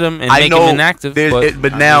could sit him and I make know him inactive. there's-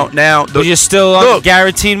 But, now, but you're still look,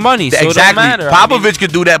 guaranteed money, so exactly. it don't matter. Popovich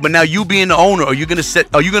could do that, but now you being the owner, are you gonna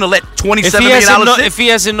Are you gonna let If $27 he million has sit? if he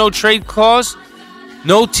has a no trade clause,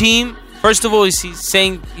 no team. First of all, he's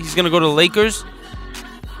saying he's gonna go to the Lakers.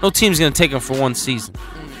 No team's gonna take him for one season.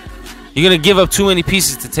 You're gonna give up too many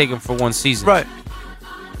pieces to take him for one season. Right.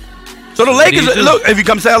 So the What do Lakers, you do? look, if he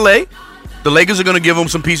comes to LA, the Lakers are going to give him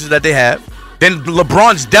some pieces that they have. Then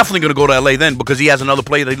LeBron's definitely going to go to LA then because he has another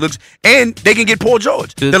player that he looks, and they can get Paul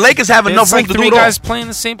George. The Lakers have There's enough room like to do three it all. guys playing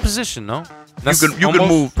the same position, no? You can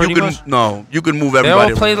move. You can move They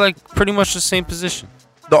everybody. all play like pretty much the same position.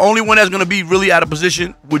 The only one that's going to be really out of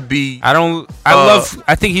position would be.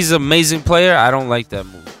 I think he's an amazing player. I don't like that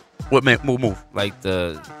move. What move? Like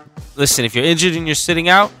listen, if you're injured and you're sitting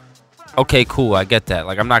out, okay, cool, I get that.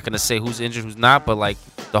 Like I'm not gonna say who's injured, who's not, but like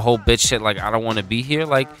the whole bitch shit, like I don't want to be here.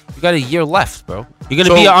 Like you got a year left, bro. You're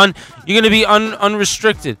gonna be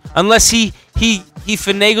unrestricted unless he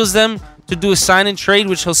finagles them to do a sign and trade,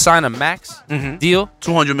 which he'll sign a max deal,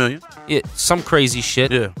 $200 million. Yeah, some crazy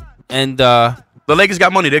shit. Yeah, and the Lakers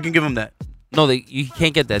got money; they can give him that. No, you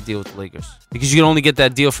can't get that deal with the Lakers because you can only get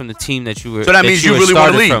that deal from the team that you were. So that means you really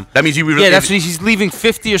want to leave. From. That means you really. Yeah, that's what he's leaving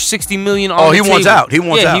 50 or 60 million. Oh, on he the wants table. out. He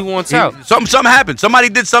wants out. He wants out. Something happened. Somebody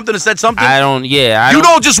did something and said something. You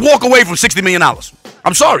don't just walk away from $60 million.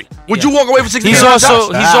 I'm sorry. Would you walk away from $60 million? He's also.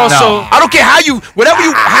 No. I don't care how you,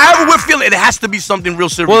 however we're feeling. It has to be something real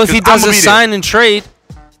serious. Well, if he does a sign and trade,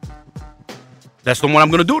 that's the one I'm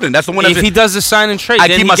gonna do. Then that's the one. If he does a sign and trade, I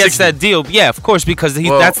then keep he my gets 60. that deal. Yeah, of course, because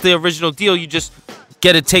that's the original deal. You just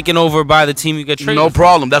get it taken over by the team you get traded. No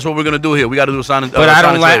problem. That's what we're gonna do here. We got to do a sign and. But I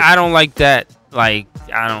don't like that. Like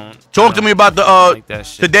I don't. Talk to me about the like that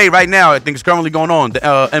shit. today, right now. I think it's currently going on the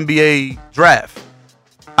NBA draft.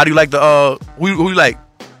 How do you like the who you like?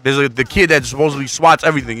 There's the kid that supposedly swats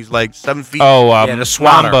everything. He's like 7 feet. Oh, the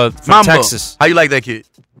Mamba from Texas. How you like that kid?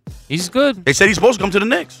 He's good. They said he's supposed to come to the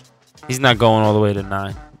Knicks. He's not going all the way to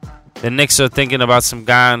 9. The Knicks are thinking about some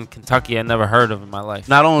guy in Kentucky I never heard of in my life.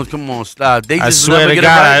 Not only, come on, stop. They just I swear never to get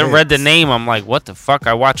God, it right. I read the name. I'm like, what the fuck?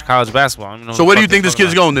 I watch college basketball. I don't know So where do you think this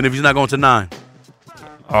kid's going then if he's not going to 9?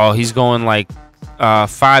 Oh, he's going like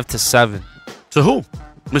 5 to 7. To who?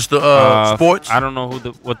 Mr. Sports? I don't know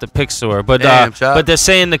what the picks were, but Damn, child. but they're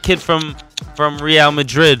saying the kid from Real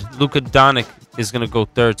Madrid, Luka Doncic, is gonna go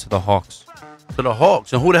third to the Hawks. To the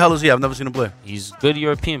Hawks. And who the hell is he? I've never seen him play. He's a good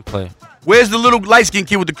European player. Where's the little light-skinned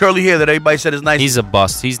kid with the curly hair that everybody said is nice? He's a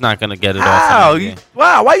bust. He's not gonna get it How? off. in the NBA.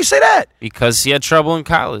 Wow, why you say that? Because he had trouble in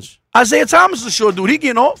college. Isaiah Thomas is a short dude. He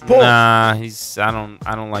getting off. Paul. Nah,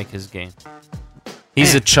 I don't like his game.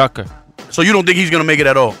 He's a chucker. So you don't think he's gonna make it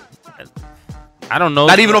at all? I don't know.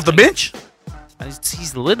 Not even off the bench?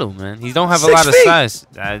 He's little, man. He don't have 6 a lot of feet. size.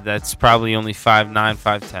 That's probably only 5'9",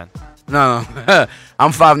 5'10". No.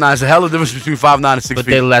 I'm 5'9". It's a hell of a difference between 5'9" and 6 But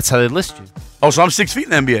feet. that's how they list you. Oh, so I'm 6 feet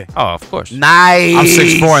in the NBA. Oh, of course. Nice. I'm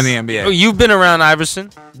 6'4" in the NBA. Oh, you've been around Iverson.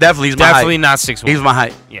 Definitely, he's my Definitely height. not 6'1". He's my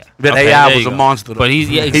height. Yeah. But Okay, AI there was you a go. monster, though. But he's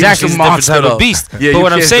He was exactly a he's a different monster, type though. of beast. Yeah, but you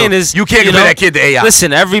what I'm can't saying go- is, you can't compare that kid to AI.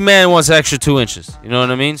 Listen, every man wants an extra 2 inches. You know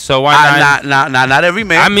what I mean? So why not? Not every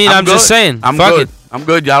man. I mean, I'm just good. saying. I'm Fuck good. it. I'm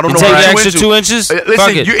good. Y'all don't You know take what the I'm extra into. 2 inches? Fuck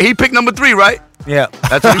Listen, it. he picked number 3, right? Yeah.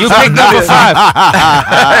 That's what You picked number 5.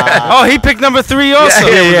 Oh, he picked number 3 also.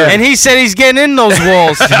 Yeah. And he said he's getting in those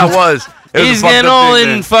walls. I was. It was He's a fucked getting up all thing, in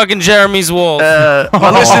man. fucking Jeremy's walls.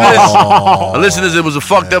 Listeners, it was a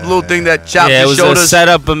fucked up little thing that Chops Yeah, it was showed a us.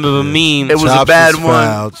 setup of a meme. It was a bad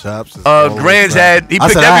one. Grant's had. He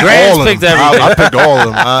picked everything. I picked all of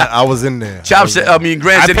them. I was in there. Chops said,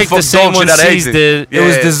 Grant said he picked the fucked same dog shit one out of C's everything. did. It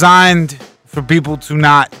was designed for people to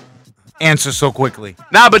not answer so quickly.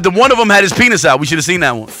 Nah, but the one of them had his penis out. We should have seen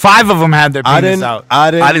that one. 5 of them had their penis out.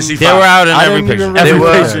 I didn't see 5. They were out in every picture. Every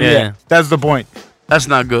were. picture, Yeah. yeah. That's the point. That's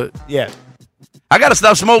not good. Yeah. I gotta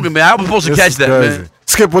stop smoking, man. I was supposed to This catch is that, crazy. man.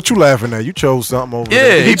 Skip, what you laughing at? You chose something over Yeah,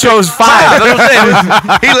 there. he chose 5. That's what I'm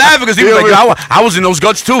saying. He laughing because he was like, yo, I was in those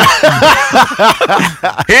guts too.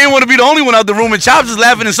 He didn't want to be the only one out the room, and Chops is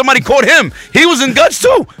laughing, and somebody caught him. He was in guts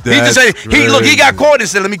too. He just said, he got caught and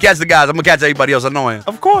said, let me catch the guys. I'm gonna catch everybody else. I know I am.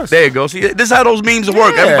 Of course. There you go. See, this is how those memes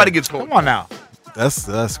work. Yeah. Everybody gets caught. Come on now. That's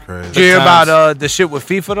crazy. Did you hear about the shit with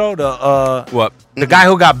FIFA though? What? The guy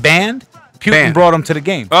who got banned? Putin brought him to the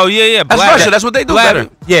game. Oh, yeah. That's Blatter. Russia. That's what they do. Blatter.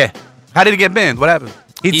 Baby. Yeah. How did he get banned? What happened?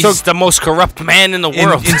 He's the most corrupt man in the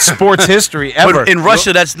world. In sports history ever. But in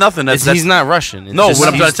Russia, that's nothing. That's He's not Russian. It's no, just- what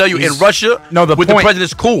I'm trying to tell you, in he's- Russia, No, the with point- the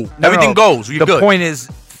president's cool. No, Everything no. goes. You're the good. point is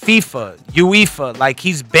FIFA, UEFA, like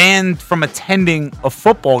he's banned from attending a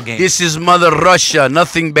football game. This is Mother Russia.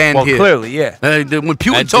 Nothing banned well, here. clearly, yeah. When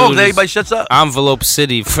Putin That talks, dude is everybody shuts up. Envelope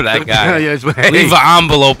City for that guy. Yes, but hey, Leave an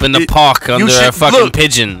envelope in the park under a fucking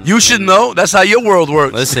pigeon. You should know. That's how your world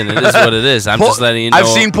works. Listen, it is what it is. I'm just letting you know. I've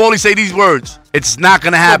seen Paulie say these words. It's not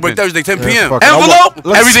going to happen. Thursday, 10 p.m. fuck it. Envelope,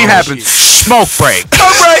 Let's everything smoke happens. Smoke break.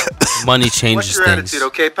 Smoke break. Money changes things.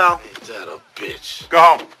 okay, pal? Is that a bitch? Go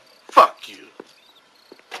home. Fuck you.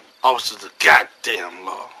 Officer of the goddamn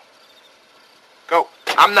law. Go.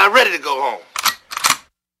 I'm not ready to go home.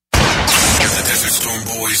 The Desert Storm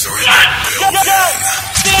Boys are in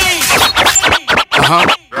that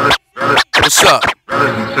building. What's up? Brothers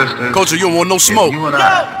and sisters, Culture, you don't want no smoke. you and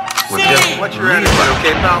I were just What's your attitude,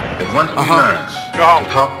 okay, pal? that once we learn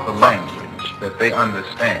to talk the language that they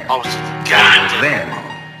understand, Officer of the we will goddamn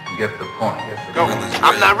then get the point. Go.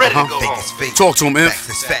 I'm not ready to go home. Talk to him, man.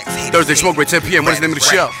 Thursday Smoke Break, 10 p.m. What is the name of the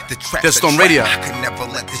show? Desert Storm Radio.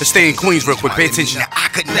 Let's stay in Queens real quick. Pay attention. I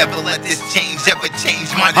could never let this change ever change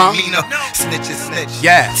my Huh? demeanor. Snitch is snitch.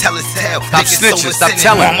 Yeah. Tell is tell. Stop Niggas snitching. so Stop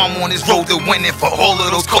telling. I'm on this road to winning for all of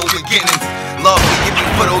those cold beginnings. Love forgive me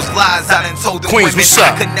for those lies I done told the Queens, women. what's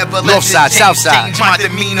up? I could never North let side, this south side. change my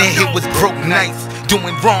demeanor. It was broke nights.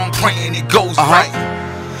 Doing wrong, praying it goes right.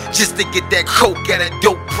 Just to get that coke at a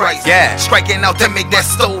dope price. Yeah. Striking out to make that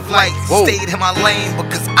stove light. Whoa. Stayed in my lane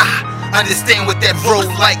because I understand what that road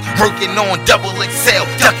like. Working on double XL,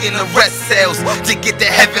 ducking the rest cells. To get to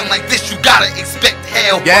heaven like this, you gotta expect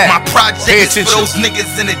hell. Yeah. My Pay project is attention. for those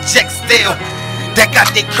niggas in the jet still. That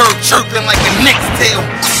got their curve chirping like a next tail.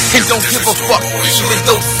 And don't give a fuck, even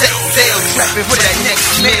though sex sales. Trapping for that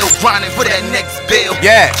next meal, grinding for that next bill.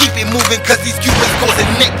 Yeah. Keep it moving cause these Cubans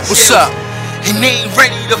causing neck What's chills. up? And they ain't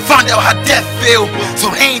ready to find out how death feel.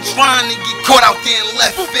 So they ain't trying to get caught out there in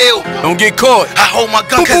left field. Don't get caught. I hold my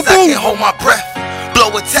gun Boom, cause boom, I boom. can't hold my breath.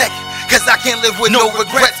 Blow a tech cause I can't live with no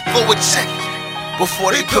regrets. Blow a check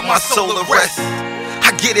before they put my soul to rest.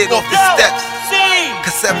 I get it off the steps.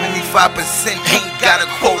 Cause 75% ain't got a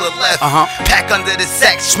quota left. Pack under the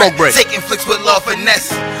sack, Smoke break. taking flicks with love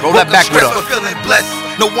finesse. Roll that back with us. But feeling blessed.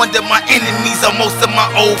 No wonder my enemies are most of my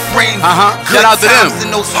old friends. Shout out to them. In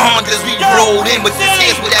those Hondas we rolled in, but this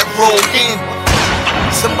here's where that rolled in.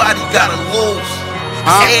 Somebody gotta lose.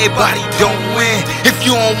 Everybody don't win. If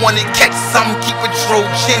you don't wanna catch something, keep a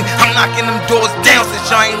Trojan. I'm knocking them doors down since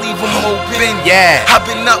y'all ain't leave them open. Yeah. I've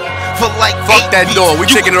been up for like Fuck that door. We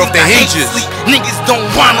taking it off the hinges. Niggas don't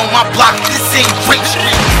whine on my block. This ain't Grape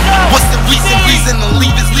Street. What's the reason? Reason to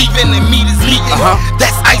leave is leaving and meet is meeting.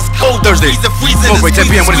 That's ice cold. Thursday. Freezing. Smoke break 10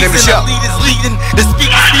 p.m. What is the name of the show? The lead is leading. The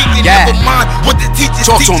speaker speaking. Yeah. Never mind what the teacher's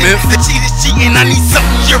Talk to him, teaching. man. The cheat is cheating. I need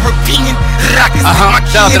something European that I can stick my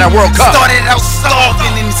key Shout out to in. that World Cup. Started out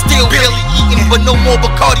starving and still barely eating, but no more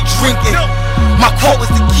Bacardi drinking. My quote was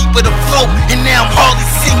to keep it afloat, and now I'm hardly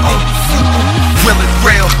singing. Real is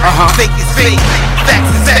real, fake is fake. Facts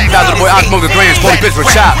is facts. Shout out to the boy Osmo the Grands, Holy Pittsburgh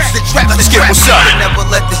Chops. Skip, what's up? I could never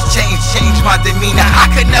let this change my demeanor. I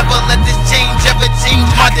could never let this ever change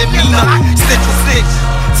my demeanor. Stitch for stitch,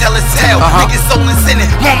 tell it tell. Niggas soul is in it.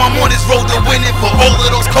 Mom, I'm on this road to winning for all of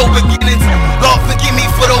those cold beginnings. Lord, forgive me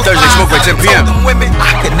for those Thursday, Smoke break 10 p.m. women.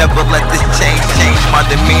 I could never let this change my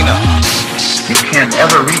demeanor. You can't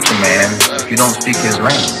ever reach a man if you don't speak his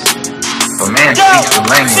language. If a man speaks the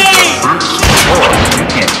language of brute force, you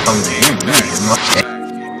can't come to him.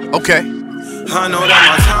 Okay. I know that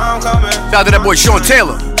my time coming. Shout out to that boy Sean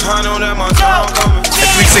Taylor. I know that my time coming. At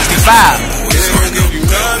 365.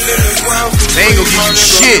 They ain't gonna give you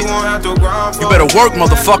shit. You better work,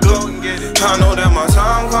 motherfucker. I know that my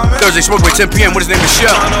time coming. Thursday, Smoke break 10 p.m. What is the name of the show?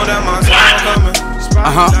 I know that my time coming.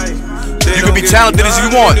 You can be talented as you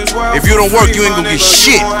want. If you don't work, you ain't gonna get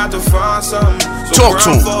shit. Talk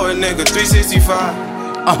to him.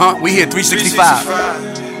 We here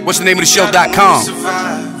 365. What's the name of the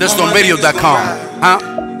show.com? That's on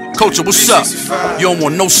radio.com. Culture, what's up? You don't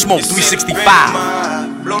want no smoke, 365.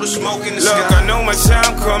 Blow the smoke in the sky. Look, I know my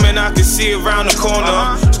time coming, I can see it around the corner.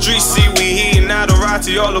 Street see we heating, now the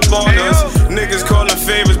Rati all up on us. Niggas calling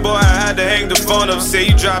favors, boy, I had to hang the phone up. Say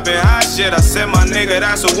you dropping hot shit, I said my nigga,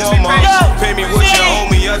 that's a warm up. Pay me what you owe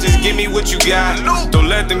me, or just give me what you got. Don't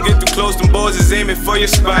let them get too close, them boys is aiming for your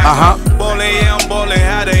spot. Ballin', yeah, I'm ballin',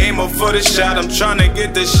 how to aim up for the shot. I'm tryna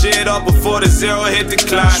get the shit up before the zero hit the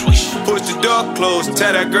clock. Push the door closed,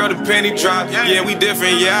 tell that girl the penny drop. Yeah, we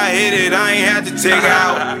different, yeah, I hit it, I ain't had to take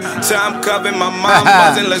out. Time cupping, my mind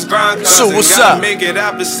buzzing, let's grind. So what's gotta up? Make it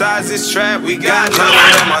out besides this trap, we got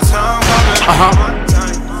my time coming.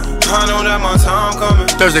 I know that my time coming.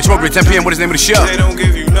 Thursday, Smoke break 10 p.m. What is the name of the show? They don't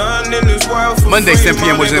give you nothing in this world for Mondays, free, 10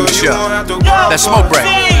 p.m. What is the name of the you show? gon' have to That's Smoke break.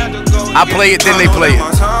 I play it, then they play it.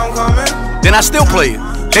 Then I still play it.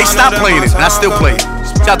 They stop playing it, and I still play it.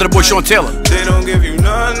 Shout out to the boy Sean Taylor. They don't give you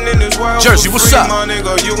nothing in this world Jersey, for what's free, up? my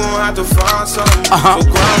nigga, you gon' have to find something. So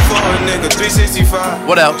grind for a nigga, 365.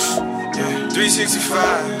 What else?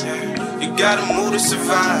 365. You gotta move to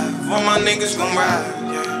survive. All my niggas gon' ride.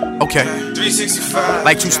 Okay. 365.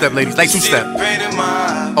 Like two-step, ladies. Like two-step.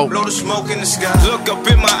 Oh. Blow the smoke in the sky. Look up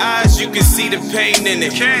in my eyes, you can see the pain in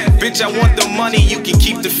it. Bitch, I want the money, you can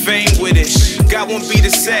keep the fame with it. Got one beat a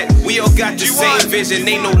set, we all got the same vision.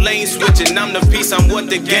 Ain't no lane switching, I'm the piece, I'm what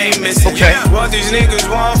the game is. Okay. What these niggas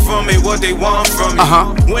want from me, what they want from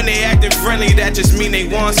me. When they acting friendly, that just mean they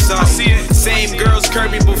want something. Same girls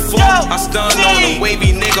curvy before, I stun on them.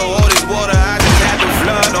 Wavy nigga, all this water, I just had the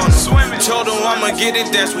flood on them. Told them I'ma get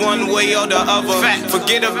it, that's one way or the other.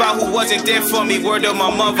 Forget about who wasn't there for me, word of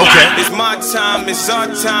my mother. It's my time, it's our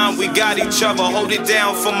time, we got each other. Hold it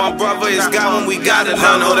down for my brother, it's God when we got it.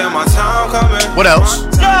 I know that my time coming. What else?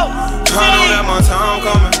 I know that my time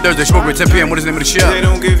coming. Thursday, Smoke break 10 p.m. What is the name of the show? They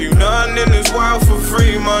don't give you nothing in this world for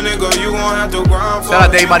free, my nigga. You gon' have to grind for. Shout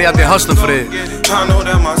out to everybody out there hustling for this. I know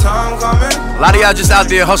that my time coming. A lot of y'all just out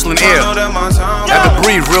there hustling air. I know that my time Y'all can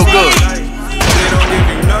breathe real good. They don't give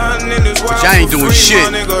you nothing in this world. But y'all ain't doing shit.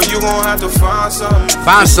 My nigga, you gon' have to find something.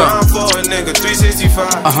 Find something. For a nigga,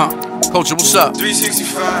 365. Culture, what's up?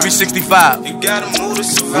 365. 365. You gotta move to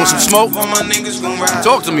survive. Want some smoke? All my niggas gon' ride.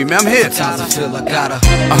 Talk to me, man. I'm here. Sometimes I feel I gotta.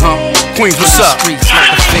 Queens, what's up? Streets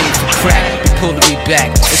like a fade for crack. Pulling me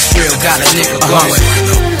back. It's real, got a nigga going.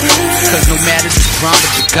 Cause no matter the drama,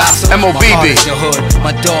 the gossip, MOBB.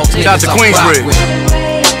 my dog Shout out to Queensbridge.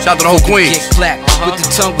 Shout out to the whole Queens. Get clapped with the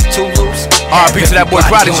tongue with two loops. R.I.P. to that boy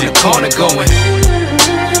Prodigy. On the corner going,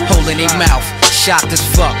 holding their mouth, shocked as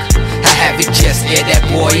fuck. I have it just air that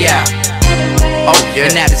boy out. Oh yeah.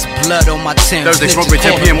 And that is blood on my Tim. Thursday, Smoke break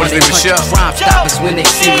 10 p.m. What is the name of the show? Crime stoppers when they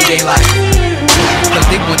see me, they like. Cause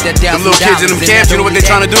they want that The little kids in them camps, you know what they're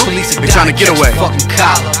trying to do? They're trying to get away. Fucking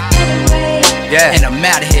collar. Yeah. And I'm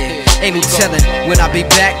out of here. Ain't no telling when I be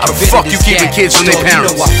back. How the fuck you keeping kids from their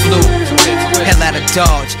parents? You know I flew. Hell out of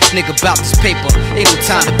Dodge. Nigga about this paper. Ain't no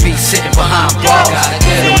time to be sitting behind bars.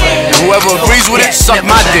 And whoever agrees with it, suck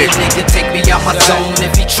my dick. Nigga take me out my zone.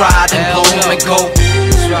 If he tried and blow him and go.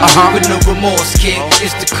 With no remorse, kid.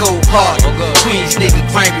 It's the cold heart. Queens nigga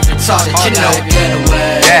grimy retarded. You know.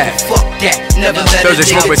 Yeah. Fuck that. Never let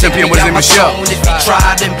Thursday smoke break 10 p.m. What is the name of the show? If he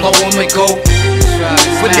tried and blow him and go.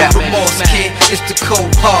 With no remorse, kid. It's the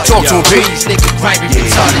cold heart. Talk to him, Pete. Queens nigga grimy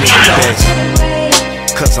retarded. You know.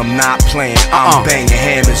 Cause I'm not playing, I'm banging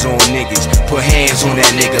hammers on niggas. Put hands on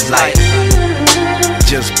that nigga like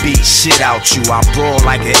just beat shit out you. I brawl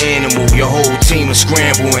like an animal, your whole team is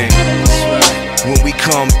scrambling. When we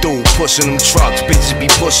come through, pushing them trucks, bitches be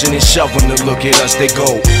pushing and shoving to look at us, they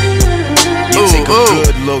go. You take a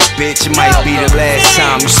good look, bitch, it might be the last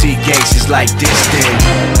time you see gangsters like this then.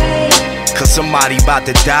 Cause somebody about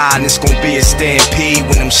to die and it's gonna be a stampede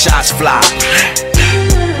when them shots fly.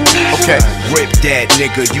 Okay. Rip that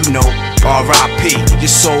nigga, you know, R.I.P.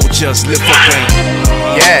 Your soul just lift up and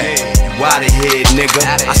yeah, you out of here, nigga.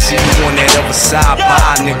 I see you on that other side,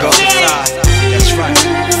 bye, nigga. That's right.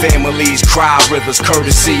 Families cry rivers,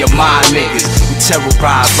 courtesy of my niggas. We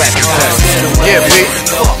terrorize rap and yeah, B.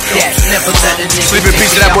 Sleep in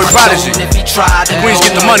peace to that boy Prodigy. Queens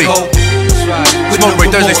get the money. Smoke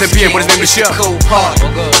break Thursday 10 p.m. What is the name of the show?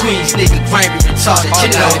 Queens nigga grimy retarded.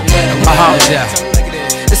 You know.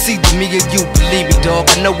 It's either me or you, believe me, dog.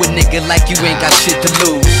 I know a nigga like you ain't got shit to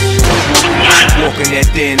lose. Walking that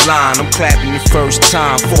thin line, I'm clapping the first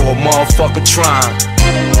time for a motherfucker trying.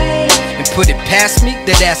 And put it past me,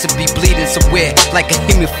 that ass would be bleeding somewhere like a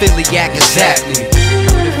hemophiliac, exactly.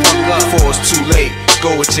 Before it's too late,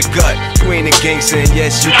 go with your gut. You ain't a gangster and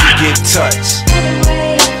yes, you can get touched.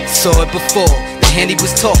 Saw it before, the Henny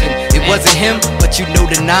was talking. It wasn't him, but you know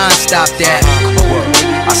the non-stop that.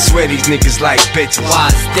 I swear these niggas like bitches.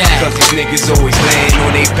 Why's that? Cause these niggas always laying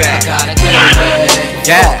on they back.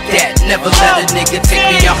 Yeah. Fuck that, never let a nigga take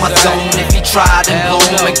me out my zone. If he tried and blow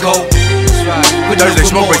him and go. Thursday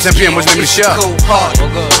smoke break 10 p.m. What's the name of the show?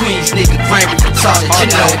 Queens nigga grimy retarded.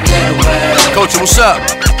 You know. Coach, what's up?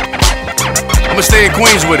 I'ma stay in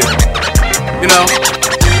Queens with it. You know.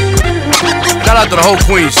 Shout out to the whole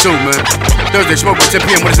Queens too, man. Thursday smoke break 10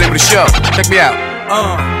 p.m. What is the name of the show? Check me out.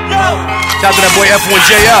 Shout out to that boy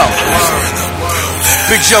F1JL.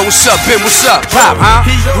 Big Joe, what's up? Ben, what's up? Pop, huh?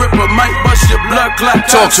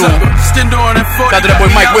 Talk to him. Shout out to that boy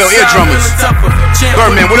Mike Will, eardrummers.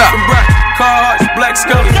 Birdman, what up? Cards, black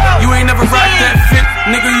scully. You ain't never rocked that fit,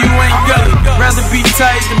 nigga, you ain't gully. Rather be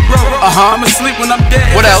tight than broke. I'ma sleep when I'm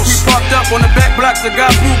dead. What else? We parked up on the back blocks of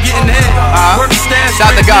God Brew getting head. Work stash.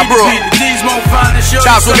 Shout out to God Brew. These won't find the show.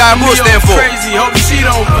 Shout out to God Brew stand for. Crazy, hope she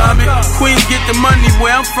don't find me. Queens get the money,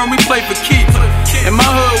 where I'm from, we play for keeps. In my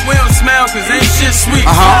hood, we don't smile, cause ain't shit sweet.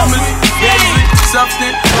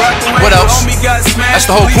 Something, what else? That's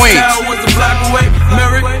the whole Queens. Was a block away.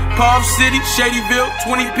 Merrick, Palm City, Shadyville,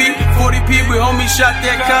 20p, 40p. We homies shot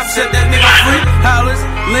that cop, set that nigga free. Hollis,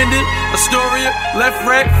 Linden, Astoria, Left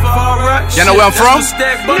Rack, Far Rock. Y'all know where I'm from?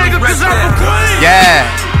 Yeah.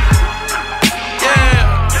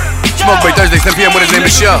 Smoke break Thursday 10 p.m. What is the name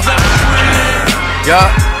of the show?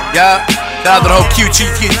 Yeah. Shout out to the whole QQ.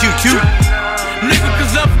 Nigga,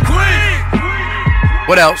 cause I'm Queen.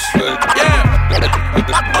 What else?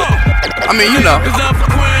 I mean, you know.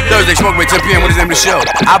 Thursday smoke break 10 p.m. What is the name of the show?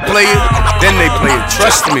 I play it, then they play it.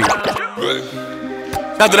 Trust me.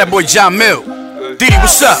 Shout out to that boy John Mill. Diddy,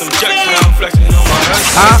 what's up?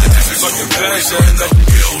 Huh?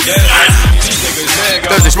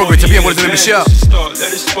 Thursday smoke break 10 p.m. What is the name of the show?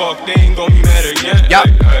 Yup.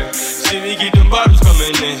 See me keep them bottles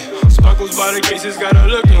coming in. Sparkles by the cases, got her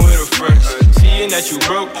looking with her friends. Seeing that you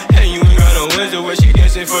broke, and you ain't got no wins. The way she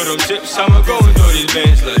dancing for them tips, I'ma go and throw these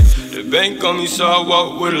bands like the bank on me, so I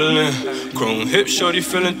walk with a limp. Chrome hip, shorty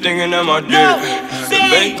feeling thinking that my dick. The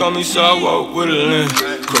bank on me, so I walk with a limp.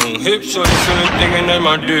 Chrome hip, shorty feeling thinking that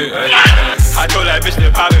my dick. I told that bitch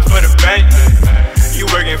to pop it for the bank. You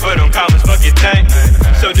working for them commas, fuck your thing.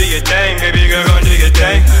 So do your thing, baby girl, gon' do your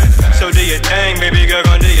thing. So do your thing, baby girl,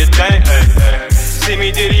 gon' do your thing. See me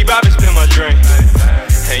diddy bop and spill my drink.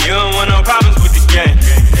 And you don't want no problems with the gang.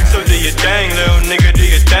 So do your thing, little nigga, do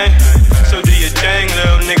your thing. So do your thing,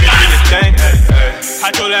 little nigga, do your thing. I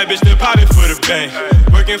told that bitch to pop it for the bank.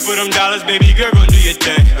 Working for them dollars, baby girl, gon' do your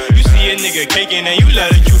thing. You see a nigga caking and you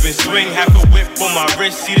let a Cuban swing. Half a whip on my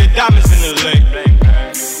wrist, see the diamonds in the lake.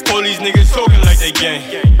 All these niggas talking like they gang.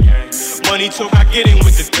 Money talk, I get in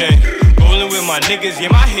with the thing. Roll Chillin' with my niggas, yeah,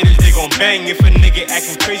 my hitters, they gon' bang. If a nigga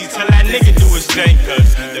actin' crazy, tell that nigga do his thing.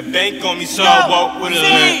 Cause the bank on me, so I walk with a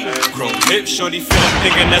limp. Chrome hip, shorty feel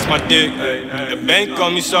thinking that's my dick. The bank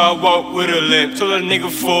on me, so I walk with a limp. Told a nigga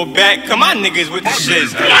fall back, come my niggas with the shits.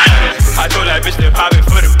 I told that bitch to pop it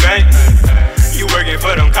for the bank. You working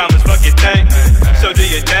for them commas, fuck your thing. So do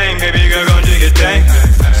your thing, baby girl, gon' do your thing.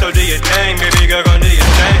 So do your thing, baby girl, gon' do your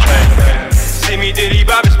thing. See me diddy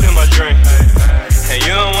bop and spill my drink. And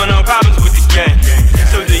you don't want no problems with the gang.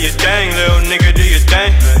 So do your thing, little nigga, do your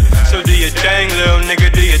thing. So do your thing, little nigga,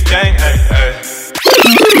 do your thing.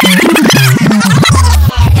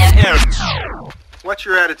 What's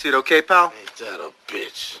your attitude, okay, pal? Ain't that a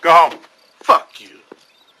bitch? Go home. Fuck you.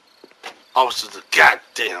 Officers of the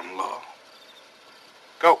goddamn law.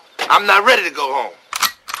 Go. I'm not ready to go home.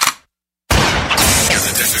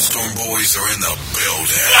 The Desert Storm Boys are in the building.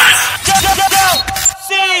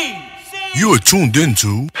 You are tuned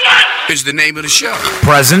into. Is the name of the show.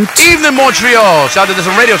 Present. Evening Montreal. Shout out to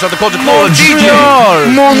some radio. Shout out to Culture Call Montreal.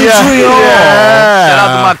 DJ. Montreal. Shout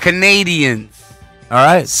out to my Canadians. All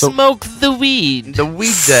right. So Smoke the weed. The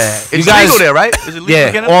weed there. It's You guys- legal there, right? Is it legal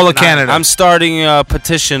in Canada? all of Canada. I'm starting a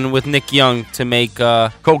petition with Nick Young to make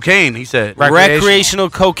cocaine, he said. recreational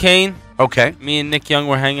cocaine. Okay. Me and Nick Young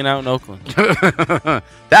were hanging out in Oakland.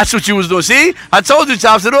 That's what you was doing. See? I told you,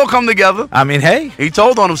 Chops. It all come together. I mean, hey. He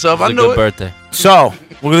told on himself. It was I a knew good it. birthday. So,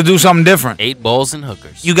 we're going to do something different. 8 balls and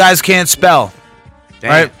hookers. You guys can't spell.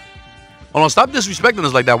 Damn. Right? Hold on. Stop disrespecting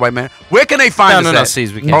us like that, white man. Where can they find us No, at?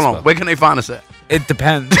 C's, we can't Hold on. spell. Where can they find us at? It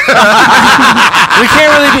depends. We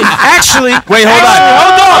can't really be. Actually, Wait, hold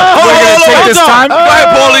on. We're going to take this time. Go ahead,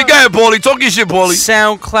 Paulie. Go ahead, Paulie. Talk your shit, Paulie.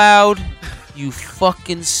 SoundCloud, you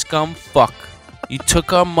fucking scum fuck. You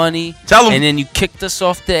took our money. Tell him. And then you kicked us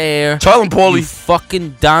off the air. Tell him, Paulie. You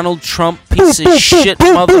fucking Donald Trump piece of shit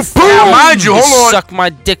motherfucker. Mind you, hold on. Suck my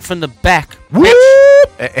dick from the back.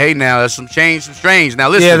 Hey, now there's some change, some strange. Now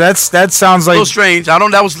listen. Yeah, that sounds a like little strange. I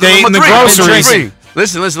don't. That was they number eating the 3. groceries. Number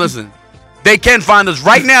 3. Listen. They can find us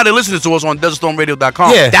right now. They're listening to us on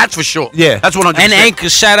DesertStormRadio.com. Yeah. That's for sure. Yeah. That's 100%. And Anchor.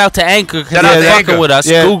 Shout out to Anchor. Shout out to fucking Anchor. with us.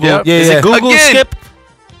 Yeah. Google. Yeah. Is Yeah. it Google, Again. Skip?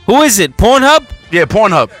 Who is it? Pornhub? Yeah,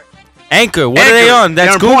 Pornhub. Anchor. What Anchor. are they on?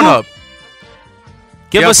 That's They're on Google? Pornhub.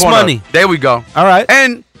 Give They're on us Pornhub. money. There we go. All right.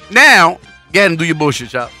 And now, go ahead and do your bullshit,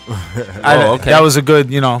 Chop. Okay. That was a good,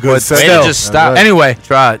 Good but setup. still. Just stop. Anyway,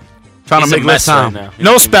 Trying to He's a make less mess right time. now. He No doesn't even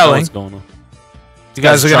know spelling. what's going on. you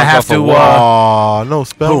guys are going to drunk have off of to Oh, no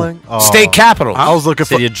spelling. Oh. state capitals. I was looking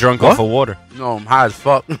Said for. you're drunk What? off of water. No, I'm high as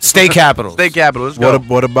fuck. State capitals. State capital. Let's go.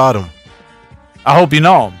 What about him? I hope you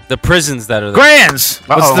know them. The prisons that are there. Grands.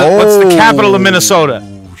 What's Uh-oh. the capital of Minnesota?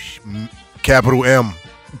 Capital M.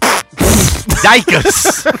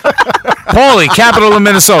 Yikers. Paulie, capital of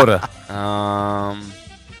Minnesota.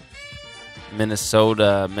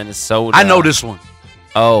 Minnesota. I know this one.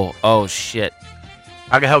 Oh shit.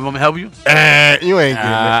 I can help. Want me to help you? You ain't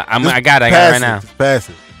getting it. I got it right now. Pass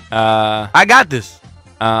it. I got this.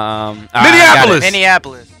 Minneapolis.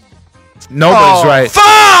 Minneapolis. Nobody's right.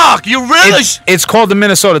 Fuck! You really? It's called the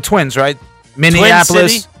Minnesota Twins, right?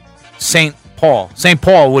 Minneapolis, City? St. Paul. St.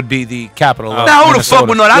 Paul would be the capital of Now who the Minnesota. fuck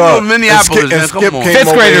would know that? I know Minneapolis, man. Come on.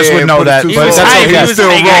 Fifth graders would know that, but that's okay. He's still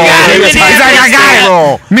wrong. He's like, I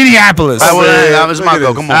got it. Minneapolis. It's my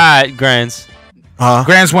go. Come on. All right, Grands.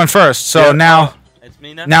 Grands went first, so now It's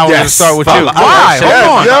me now. we're gonna start with you. Why?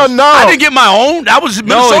 Hold on. no. I didn't get my own. That was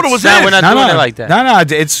Minnesota was not. in. We're not doing it like that. No,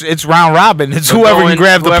 it's round robin. It's We're whoever going- can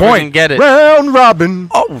grab the whoever point. can get it. Round robin.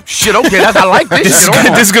 Oh shit! Okay, I like this. This is shit. Hold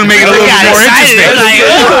on. this is gonna make it a little bit more interesting.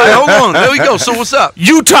 Hold on. There we go. So what's up?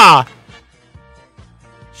 Utah,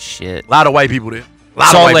 Shit. A lot of white people there. A lot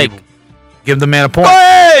of Salt white Lake. people. give the man a point. Go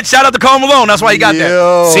ahead. Shout out to Karl Malone. That's why he got that.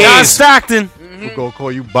 Yo. John Stockton. We're going to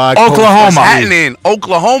call you by Oklahoma. What's happening?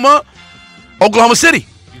 Oklahoma City.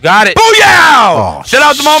 You got it. Booyah! Shout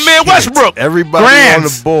out to my man Westbrook. Everybody Grants. on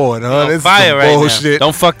the board, huh? On This is fire some right bullshit. now.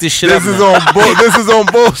 Don't fuck this shit This up. is now. on this is on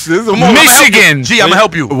bullshit. This is on Michigan. Gee, I'm gonna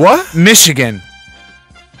help you. What? Michigan.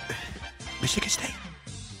 Michigan State.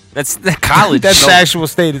 That's the college. That's the actual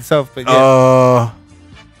state itself. But yeah.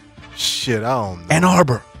 Shit, I don't know. Ann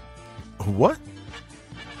Arbor. What?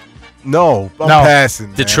 No, I'm No. passing.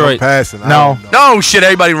 Man. Detroit. I'm passing. I No. don't know. No shit.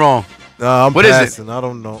 Everybody wrong. No, I'm What is it? passing. I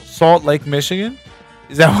don't know. Salt Lake, Michigan.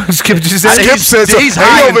 Is that what Skip just I said? think Skip said so. he's Hey,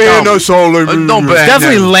 high over here, and no dumb. solar. Don't It's bad.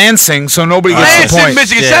 definitely Lansing, so nobody gets the Lansing, point.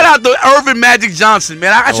 Michigan. Yeah. Shout out to Irvin Magic Johnson,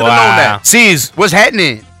 man. I should have known that. C's, What's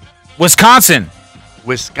happening? Wisconsin.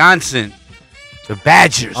 Wisconsin. The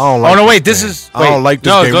Badgers. I don't like Oh no, this wait. This game. is. I don't like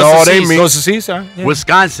this No, it game. goes No, to they C's. mean. Goes to C, sorry. Yeah.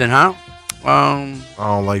 Wisconsin, huh? I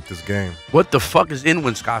don't like this game. What the fuck is in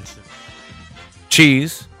Wisconsin?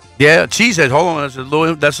 Cheese. Yeah, Cheesehead. Hold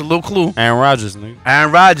on, that's a little clue. Aaron Rodgers, nigga.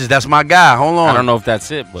 Aaron Rodgers, that's my guy. Hold on. I don't know if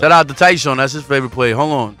that's it, but Shout out to Tyson, that's his favorite player.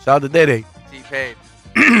 Hold on. Shout out to Dede.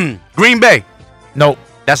 T-Pain. Green Bay. Nope.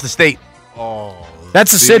 That's the state. Oh,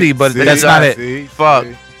 That's a city, but that's not it. Fuck.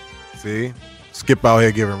 See, Skip out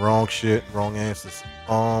here giving wrong shit, wrong answers.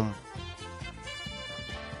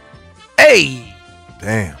 Hey.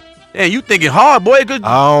 Damn. Yeah, you thinking hard, boy. Good.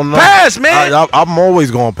 I don't know. Pass, man. I'm always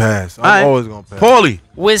gonna pass. I'm always gonna pass. Paulie.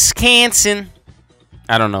 Wisconsin.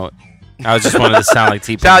 I don't know it. I just wanted to sound like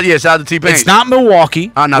T-Pain. Shout out to T-Pain. It's not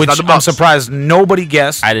Milwaukee, No, it's which not the I'm Bucks. surprised nobody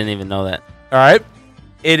guessed. I didn't even know that. All right.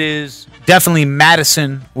 It is definitely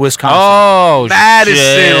Madison, Wisconsin. Oh, Madison,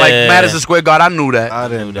 shit. like Madison Square Garden. I knew that. I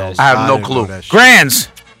didn't know. I have no clue. Grands.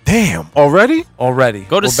 Damn. Already? Already.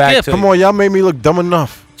 Go to We're back Skip. to- Come on, y'all made me look dumb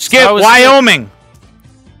enough. Skip, I was- Wyoming.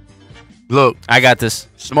 Look, I got this.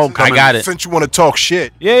 smoke I coming. got it. Since you want to talk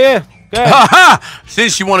shit. Yeah. Go ahead. Ha!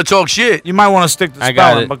 Since you want to talk shit. You might want to stick to I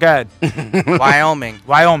got spelling, it. but go ahead. Wyoming.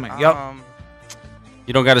 Wyoming. Yep.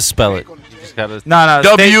 You don't got to spell it. You just got to. No.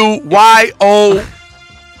 W-Y-O.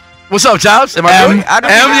 What's up, Chops? Am I M. good? I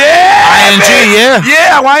don't M, know. yeah. ING, yeah.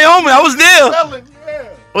 Yeah, Wyoming. I was there.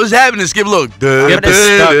 What's happening, Skip? Look. I'm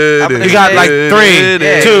gonna You got say- like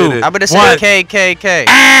 3, 2. I'm gonna say 1. KKK.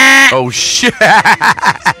 Oh, shit.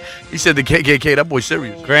 He said the KKK. That boy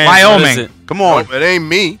serious. Grand, Wyoming. what is it? Come on. It ain't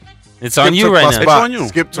me. It's on Skip you took right my now. It's spot. on you.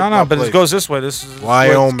 Skip took No, my but place. it goes this way. This is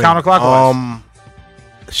Wyoming. counterclockwise.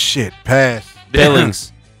 Shit, pass.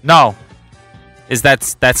 Billings. No.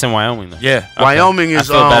 That's in Wyoming though. Yeah. Okay. Wyoming is.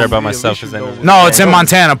 I feel better about yeah, myself we because I should know. know. this. No, it's in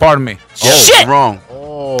Montana. Pardon me. Shit. Wrong.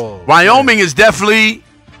 Oh. Wyoming is definitely.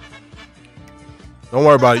 Don't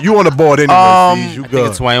worry about it. You on the board anyway. Fees. You I think good.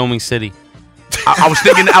 it's Wyoming City. I was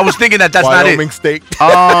thinking that that's Wyoming not State.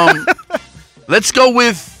 it. Let's go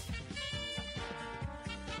with.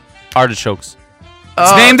 Artichokes.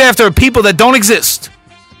 It's named after people that don't exist.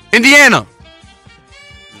 Indiana.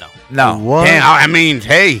 No. What? Damn, I mean,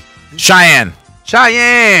 hey. Cheyenne.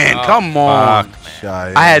 Cheyenne. Oh, Come on. fuck,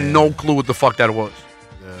 Cheyenne. I had no clue what the fuck that was.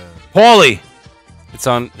 Paulie. It's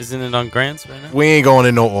on. Isn't it on Grants right now? We ain't going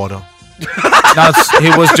in no order. No, he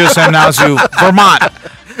was just announced you. Vermont.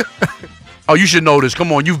 Oh, you should know this.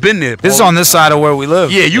 Come on, you've been there. This is Paul. on this side of where we live.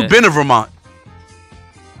 Yeah, you've been to Vermont.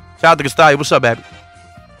 Shout out to Castalia. What's up, Abby?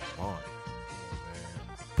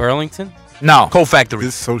 Burlington. No. Coal Factory.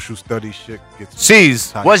 This social studies shit gets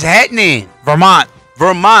C's. tight. What's happening? Vermont.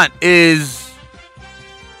 Vermont is.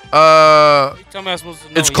 Tell me I'm supposed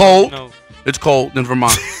to know. It's You cold. know. It's cold in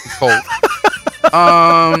Vermont. It's cold.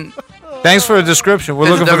 Thanks for the description. We're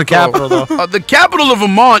looking for the capital, though. The capital of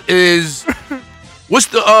Vermont is. What's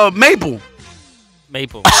the Maple?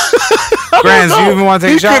 Maple. Grands, do you even want to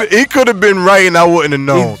take a shot? He could have been right and I wouldn't have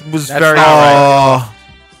known. He was That's very not right.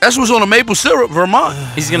 That's what's on the maple syrup, Vermont.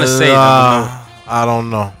 He's gonna say it. doesn't know. I don't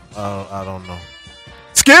know. I don't know.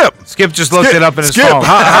 Skip. Skip just looked it up in his Skip. phone.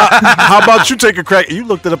 How about you take a crack? You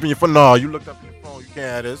looked it up in your phone. No, you looked up in your phone. You can't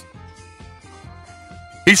have this.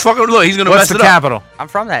 He's fucking. Look, he's gonna What's mess the it up. capital? I'm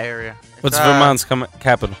from that area. It's, What's Vermont's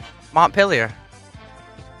capital? Montpelier.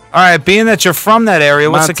 All right, being that you're from that area,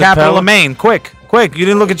 what's the capital Montepello? of Maine? Quick. You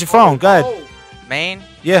didn't look at your phone. Go ahead. Maine?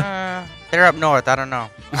 Yeah. They're up north. I don't know.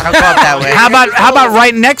 I don't go up that way. How about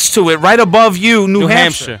right next to it, right above you, New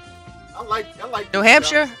Hampshire? I like New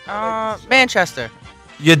Hampshire? Manchester.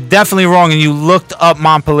 You're definitely wrong, and you looked up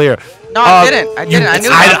Montpelier. No, I didn't. I didn't. I knew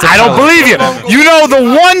that. I don't believe you. You know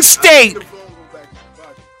the one state.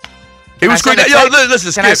 He was Can I quick. send a Yo, text?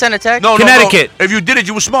 listen, Can I Skip. send a text? No, Connecticut. No. If you did it,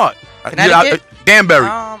 you were smart. Connecticut? Danbury.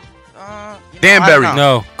 Danbury. I don't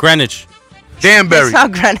know. No, Greenwich. Danbury. It's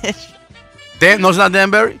not Greenwich. No, it's not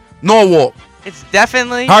Danbury. Norwalk. It's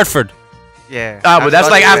definitely. Hartford. Yeah. But that's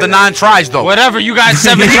like after 9 tries, though. Whatever. You got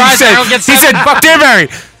 7 He tries. I don't get he 7. said, "Fuck Danbury,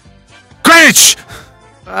 Greenwich."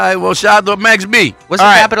 All right, well, shout out to Max B. What's All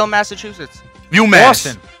the right. capital of Massachusetts? UMass.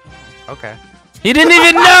 Boston. Okay. He didn't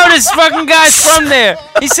even know this fucking guy's from there.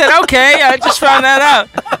 He said, "Okay, I just found that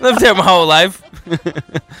out. Lived there my whole life."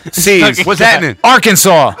 C's. What's happening?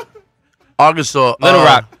 Arkansas. Arkansas. Little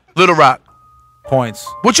Rock. Little Rock. Points.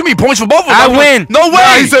 What you mean points for both of them? I win. No way.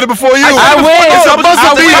 Nah, he said it before you. I win. It's a I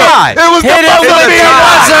buzzer win. beater. It was Hit him with the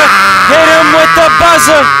buzzer. Hit him with the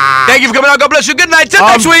buzzer. Thank you for coming out. God bless you. Good night. Till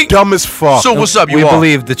I'm next week. dumb as fuck. So what's up, you We all?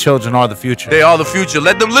 believe the children are the future. They are the future.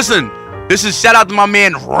 Let them listen. This is shout out to my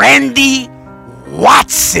man Randy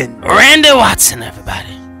Watson. Randy Watson,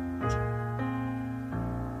 everybody.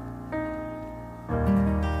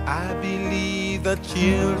 I believe the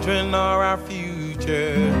children are our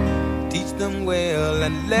future. Teach them well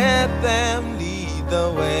and let them lead the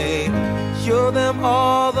way. Show them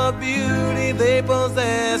all the beauty they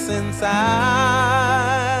possess inside.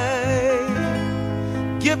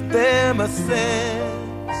 Give them a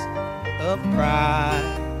sense of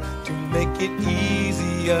pride to make it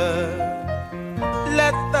easier.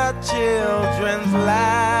 Let the children's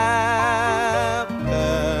laughter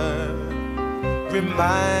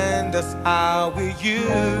remind us how we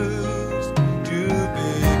used to be.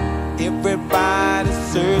 Everybody's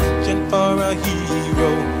searching for a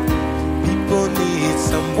hero. People need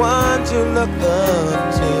someone to look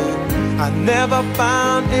up to. I never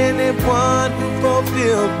found anyone who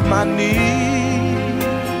fulfilled my need.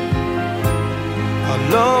 A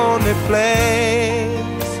lonely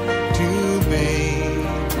place to be.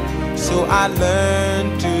 So I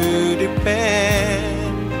learned to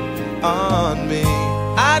depend on me.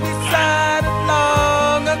 I decided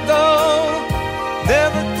long ago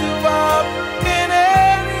never to walk in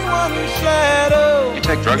anyone's shadow. You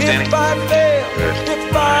take drugs, Danny? If I fail,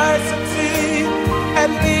 if I succeed,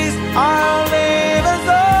 at least I'll live as I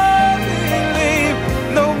believe.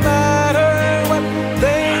 No matter what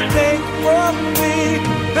they take from me,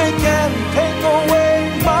 they can take away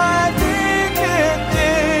my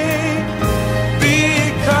dignity.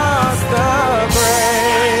 Because the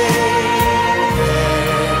greatest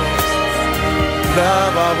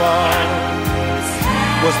love of all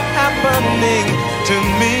was happening to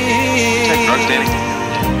me. Take drugs, Danny?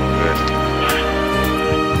 Good.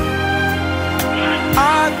 I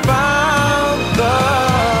found the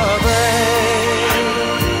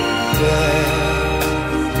greatest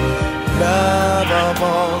love of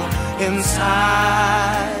all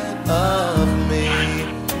inside of me.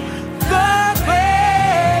 The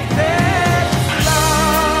greatest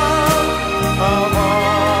love of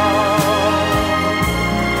all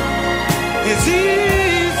is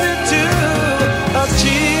easy to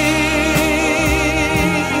achieve.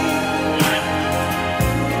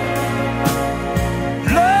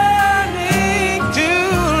 Learning to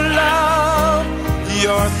love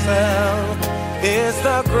yourself is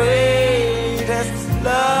the greatest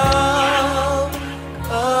love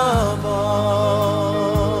of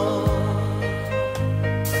all.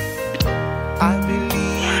 I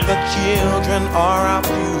believe the children are our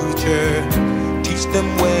future. Teach them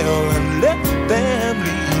well and let them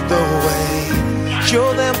lead the way.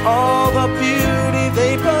 Show them all the beauty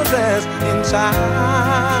they possess inside.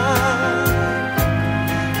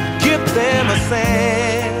 Give them a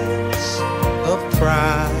sense of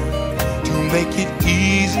pride to make it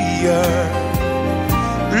easier.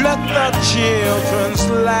 Let the children's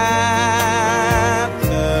laughter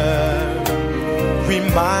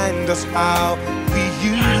remind us how we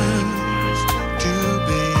used to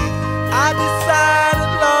be. I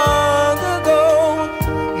decided long ago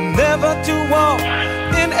never to walk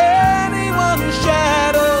in anyone's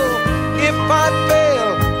shadow. If I fail,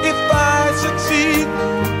 if I succeed,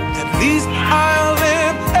 at least I'll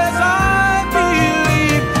live as I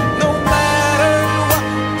believe. No matter what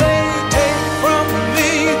they take from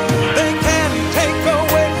me, they can't take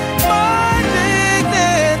away my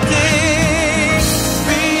dignity.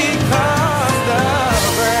 Because the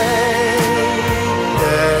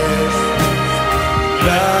greatest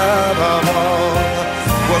love of all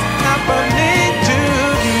was happening to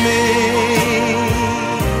me.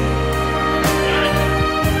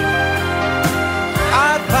 I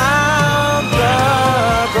found the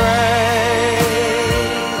greatest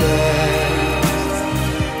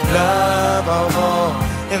love of all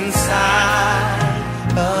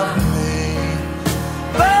inside of me.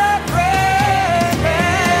 The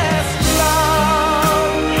greatest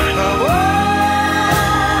love of all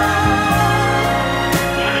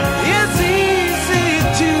is easy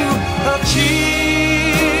to achieve.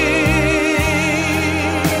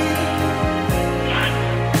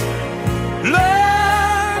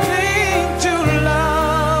 Learning to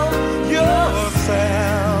love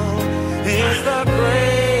yourself is the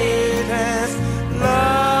greatest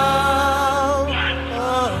love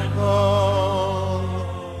of all.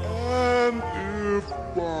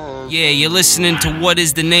 Yeah, you're listening to What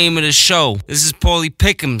Is the Name of the Show. This is Paulie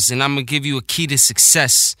Pickums, and I'm going to give you a key to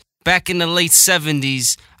success. Back in the late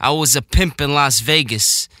 70s, I was a pimp in Las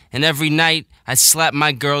Vegas, and every night I'd slap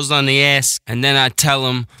my girls on the ass, and then I'd tell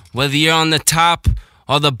them, whether you're on the top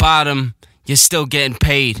or the bottom, you're still getting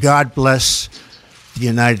paid. God bless the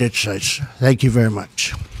United States. Thank you very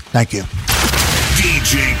much. Thank you.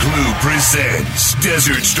 DJ Clue presents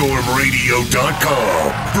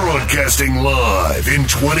DesertStormRadio.com, broadcasting live in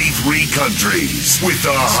 23 countries with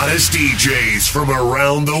the hottest DJs from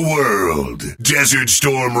around the world.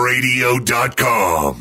 DesertStormRadio.com.